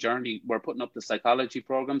come on the journey, we're putting up the psychology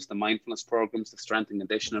programs, the mindfulness programs, the strength and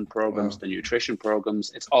conditioning programs, the nutrition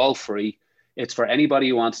programs. It's all free. It's for anybody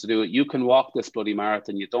who wants to do it. You can walk this bloody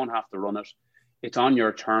marathon. You don't have to run it. It's on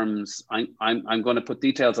your terms. I'm going to put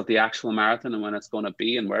details of the actual marathon and when it's going to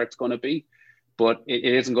be and where it's going to be. But it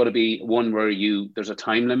isn't going to be one where there's a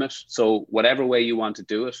time limit. So whatever way you want to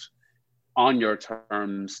do it, on your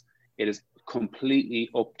terms, it is completely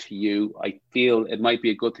up to you. I feel it might be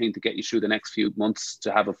a good thing to get you through the next few months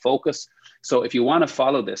to have a focus. So if you want to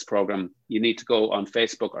follow this program, you need to go on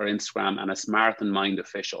Facebook or Instagram, and it's Marathon Mind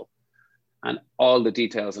Official. And all the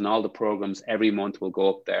details and all the programs every month will go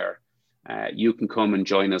up there. You can come and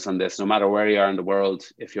join us on this, no matter where you are in the world.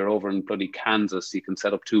 If you're over in bloody Kansas, you can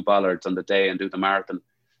set up 2 bollards on the day and do the marathon.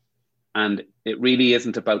 And it really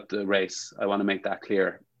isn't about the race. I want to make that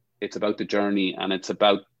clear. It's about the journey, and it's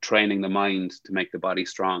about training the mind to make the body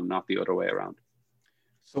strong, not the other way around.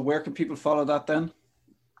 So where can people follow that then?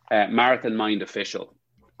 Marathon Mind Official.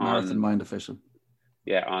 Marathon Mind Official.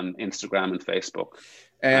 Yeah, on Instagram and Facebook.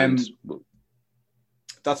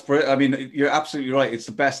 That's brilliant. I mean, you're absolutely right. It's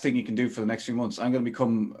the best thing you can do for the next few months. I'm going to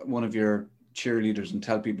become one of your cheerleaders and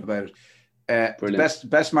tell people about it. The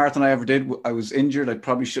best marathon I ever did, I was injured. I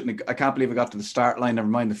probably shouldn't. I can't believe I got to the start line, never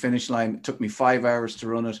mind the finish line. It took me 5 hours to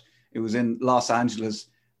run it. It was in Los Angeles,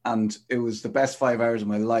 and it was the best 5 hours of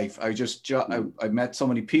my life. I met so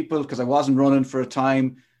many people because I wasn't running for a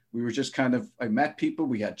time. We were just I met people.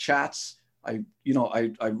 We had chats. I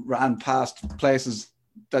ran past places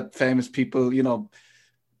that famous people,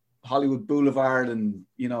 Hollywood Boulevard and,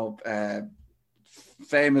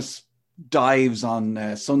 famous dives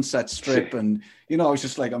on Sunset Strip. And, I was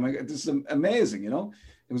just like, oh my God, this is amazing,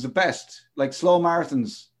 It was the best, like slow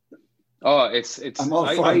marathons. Oh, I'm all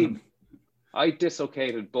for them. I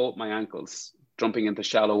dislocated both my ankles jumping into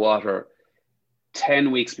shallow water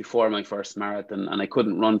 10 weeks before my first marathon, and I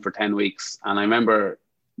couldn't run for 10 weeks. And I remember,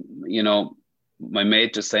 my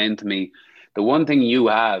mate just saying to me, the one thing you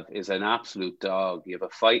have is an absolute dog. You have a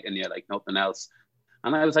fight in you like nothing else.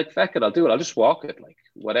 And I was like, feck it, I'll do it. I'll just walk it, like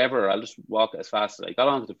whatever. I'll just walk it as fast as I got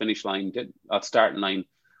onto the finish line, at starting line.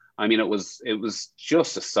 I mean, it was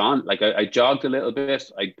just a son. Like I jogged a little bit.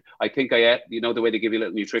 I think I ate, the way they give you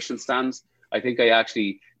little nutrition stands. I think I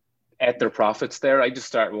actually ate their profits there. I just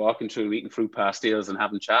started walking through, eating fruit pastilles and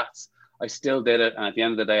having chats. I still did it. And at the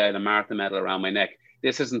end of the day, I had a marathon medal around my neck.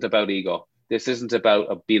 This isn't about ego. This isn't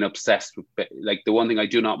about being obsessed with, like, the one thing I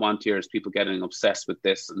do not want here is people getting obsessed with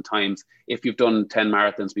this. And times, if you've done 10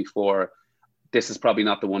 marathons before, this is probably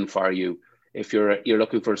not the one for you. If you're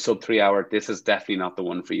looking for a sub 3 hour, this is definitely not the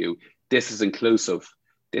one for you. This is inclusive.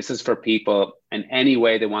 This is for people in any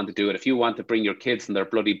way they want to do it. If you want to bring your kids and their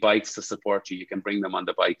bloody bikes to support you, you can bring them on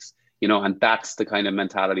the bikes, and that's the kind of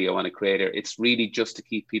mentality I want to create here. It's really just to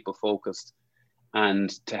keep people focused and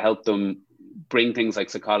to help them bring things like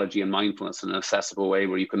psychology and mindfulness in an accessible way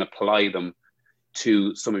where you can apply them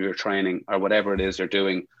to some of your training or whatever it is you're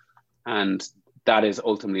doing. And that is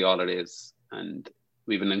ultimately all it is. And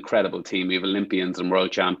we have an incredible team. We have Olympians and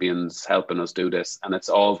world champions helping us do this. And it's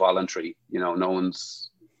all voluntary. No one's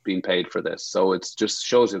being paid for this. So it just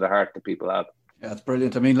shows you the heart that people have. Yeah, it's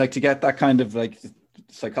brilliant. I mean, like, to get that kind of like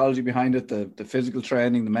psychology behind it, the physical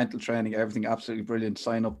training, the mental training, everything, absolutely brilliant.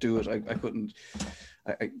 Sign up, do it. I couldn't,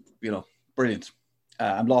 brilliant.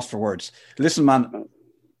 I'm lost for words. Listen, man,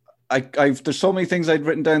 there's so many things I'd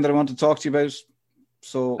written down that I want to talk to you about.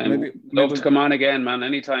 So maybe love to come on again, man.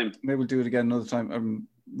 Anytime. Maybe we'll do it again another time.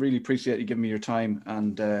 I really appreciate you giving me your time,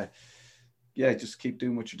 and just keep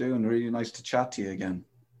doing what you're doing. Really nice to chat to you again.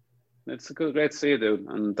 It's great to see you, dude.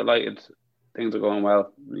 I'm delighted. Things are going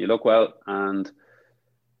well. You look well, and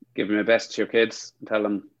give my best to your kids and tell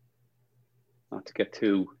them not to get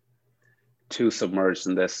too submerged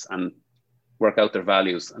in this and work out their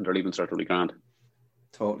values, and their leaving cert will be grand.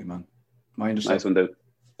 Totally, man. Mind yourself. Nice one, dude.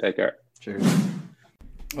 Take care. Cheers.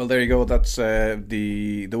 Well, there you go. That's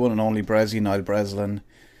the one and only Niall Breslin,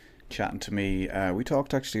 chatting to me. We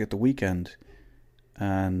talked actually at the weekend,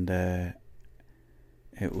 and it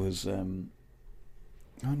was when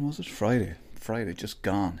was it? Friday, just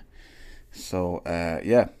gone. So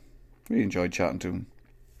yeah, really enjoyed chatting to him.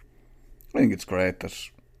 I think it's great that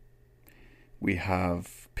we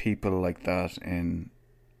have people like that in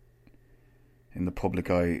the public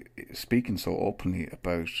eye speaking so openly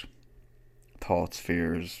about thoughts,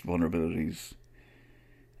 fears, vulnerabilities,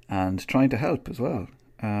 and trying to help as well.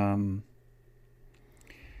 Like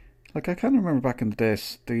I kind of remember back in the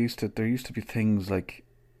days, there used to be things like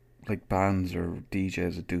bands or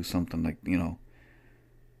DJs that do something like, you know,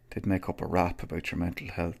 they'd make up a rap about your mental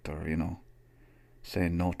health, or, you know,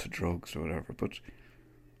 saying no to drugs or whatever. But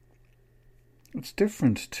it's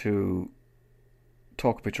different to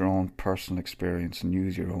talk about your own personal experience and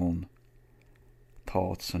use your own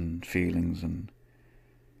thoughts and feelings and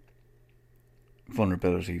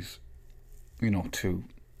vulnerabilities, you know, and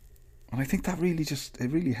I think that really it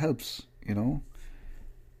really helps, you know,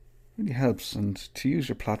 really helps. And to use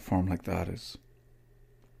your platform like that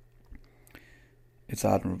it's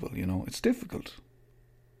admirable, you know. It's difficult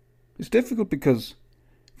because,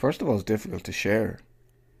 first of all, it's difficult to share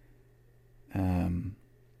you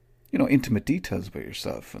know, intimate details about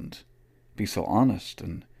yourself and be so honest,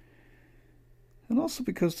 and also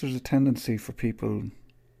because there's a tendency for people,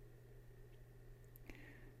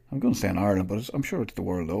 I'm going to say in Ireland, but I'm sure it's the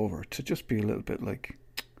world over, to just be a little bit like,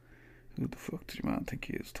 who the fuck does your man think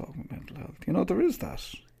he is talking about mental health? You know, there is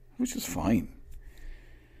that, which is fine.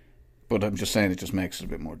 But I'm just saying it just makes it a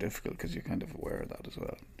bit more difficult because you're kind of aware of that as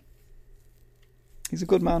well. He's a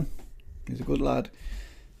good man. He's a good lad.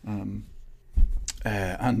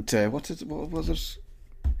 What was it?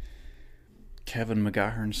 Kevin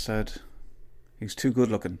McGahern said he's too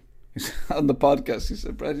good looking. He's on the podcast. He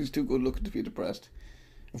said, "Brad, he's too good looking to be depressed."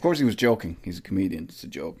 Of course, he was joking. He's a comedian. It's a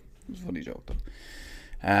joke. It was a funny joke, though.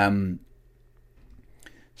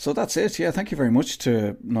 So that's it. Yeah, thank you very much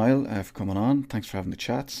to Niall for coming on. Thanks for having the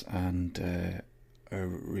chats, and I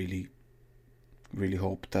really, really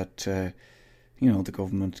hope that you know, the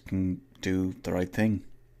government can do the right thing.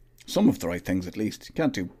 Some of the right things, at least. You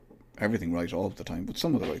can't do everything right all the time, but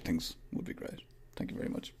some of the right things would be great. Thank you very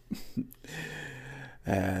much.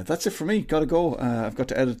 That's it for me. Gotta go. I've got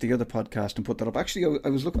to edit the other podcast and put that up. Actually, I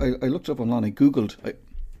looked it up online. I looked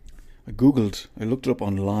it up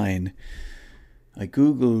online. I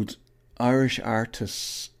googled Irish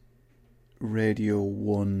artists Radio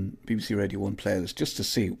 1, BBC Radio 1 playlist, just to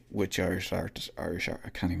see which I don't know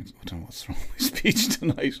what's wrong with my speech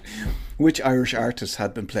tonight, which Irish artists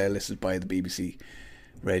had been playlisted by the BBC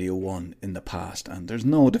Radio 1 in the past, and there's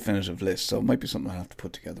no definitive list, so it might be something I'll have to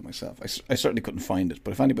put together myself. I certainly couldn't find it,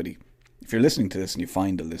 but if you're listening to this and you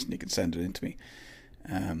find a list and you can send it in to me,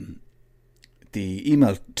 the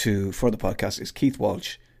email for the podcast is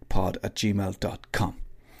keithwalshpod@gmail.com.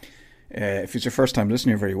 If it's your first time listener,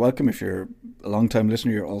 you're very welcome. If you're a long time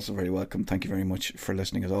listener, you're also very welcome. Thank you very much for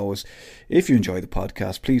listening as always. If you enjoy the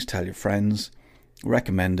podcast, please tell your friends,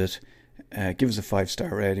 recommend it, give us a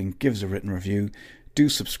 5-star rating, give us a written review, do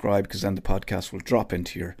subscribe, because then the podcast will drop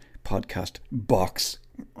into your podcast box.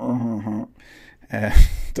 Don't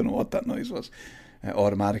know what that noise was.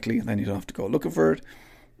 Automatically, and then you don't have to go looking for it.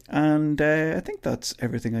 And I think that's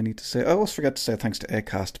everything I need to say. I always forget to say thanks to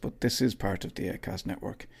Acast, but this is part of the Acast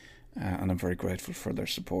network. And I'm very grateful for their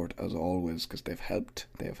support as always, because they've helped.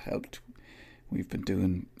 We've been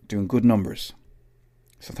doing good numbers,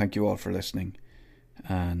 so thank you all for listening,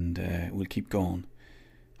 and we'll keep going.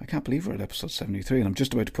 I can't believe we're at episode 73, and I'm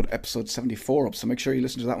just about to put episode 74 up, so make sure you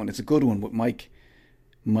listen to that one. It's a good one with Mike,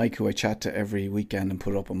 who I chat to every weekend and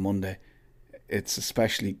put it up on Monday. It's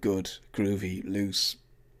especially good, groovy, loose,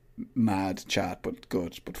 mad chat, but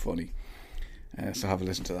good, but funny. So have a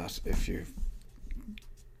listen to that. If you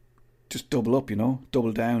just double up, you know,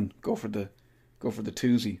 double down, go for the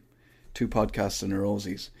twosy, 2 podcasts in a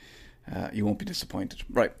rosies. You won't be disappointed.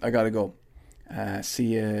 Right, I gotta go.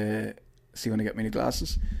 See you when I get my new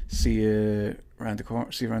glasses. See you around the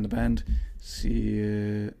corner. See you around the bend. See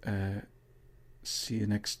you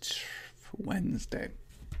next Wednesday.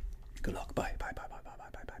 Good luck. Bye.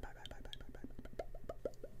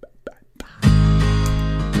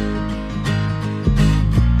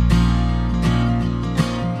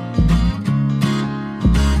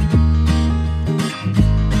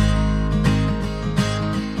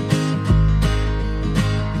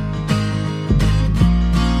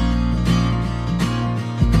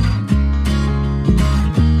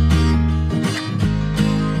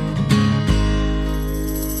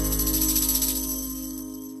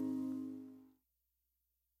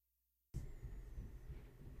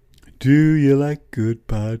 Do you like good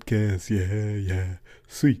podcasts? Yeah, yeah.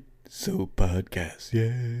 Sweet Soul Podcast.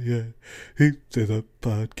 Yeah, yeah. It's a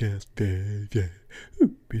podcast. Yeah, yeah.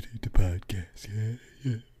 The podcast. Yeah,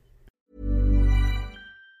 yeah.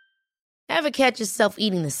 Ever catch yourself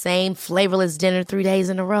eating the same flavorless dinner 3 days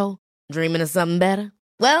in a row? Dreaming of something better?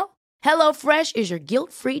 Well, HelloFresh is your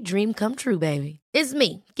guilt-free dream come true, baby. It's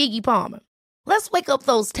me, Keke Palmer. Let's wake up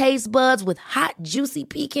those taste buds with hot, juicy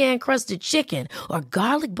pecan-crusted chicken or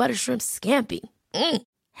garlic butter shrimp scampi.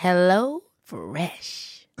 Hello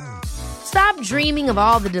Fresh. Stop dreaming of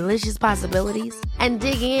all the delicious possibilities and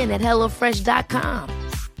dig in at HelloFresh.com.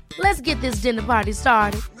 Let's get this dinner party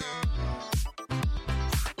started.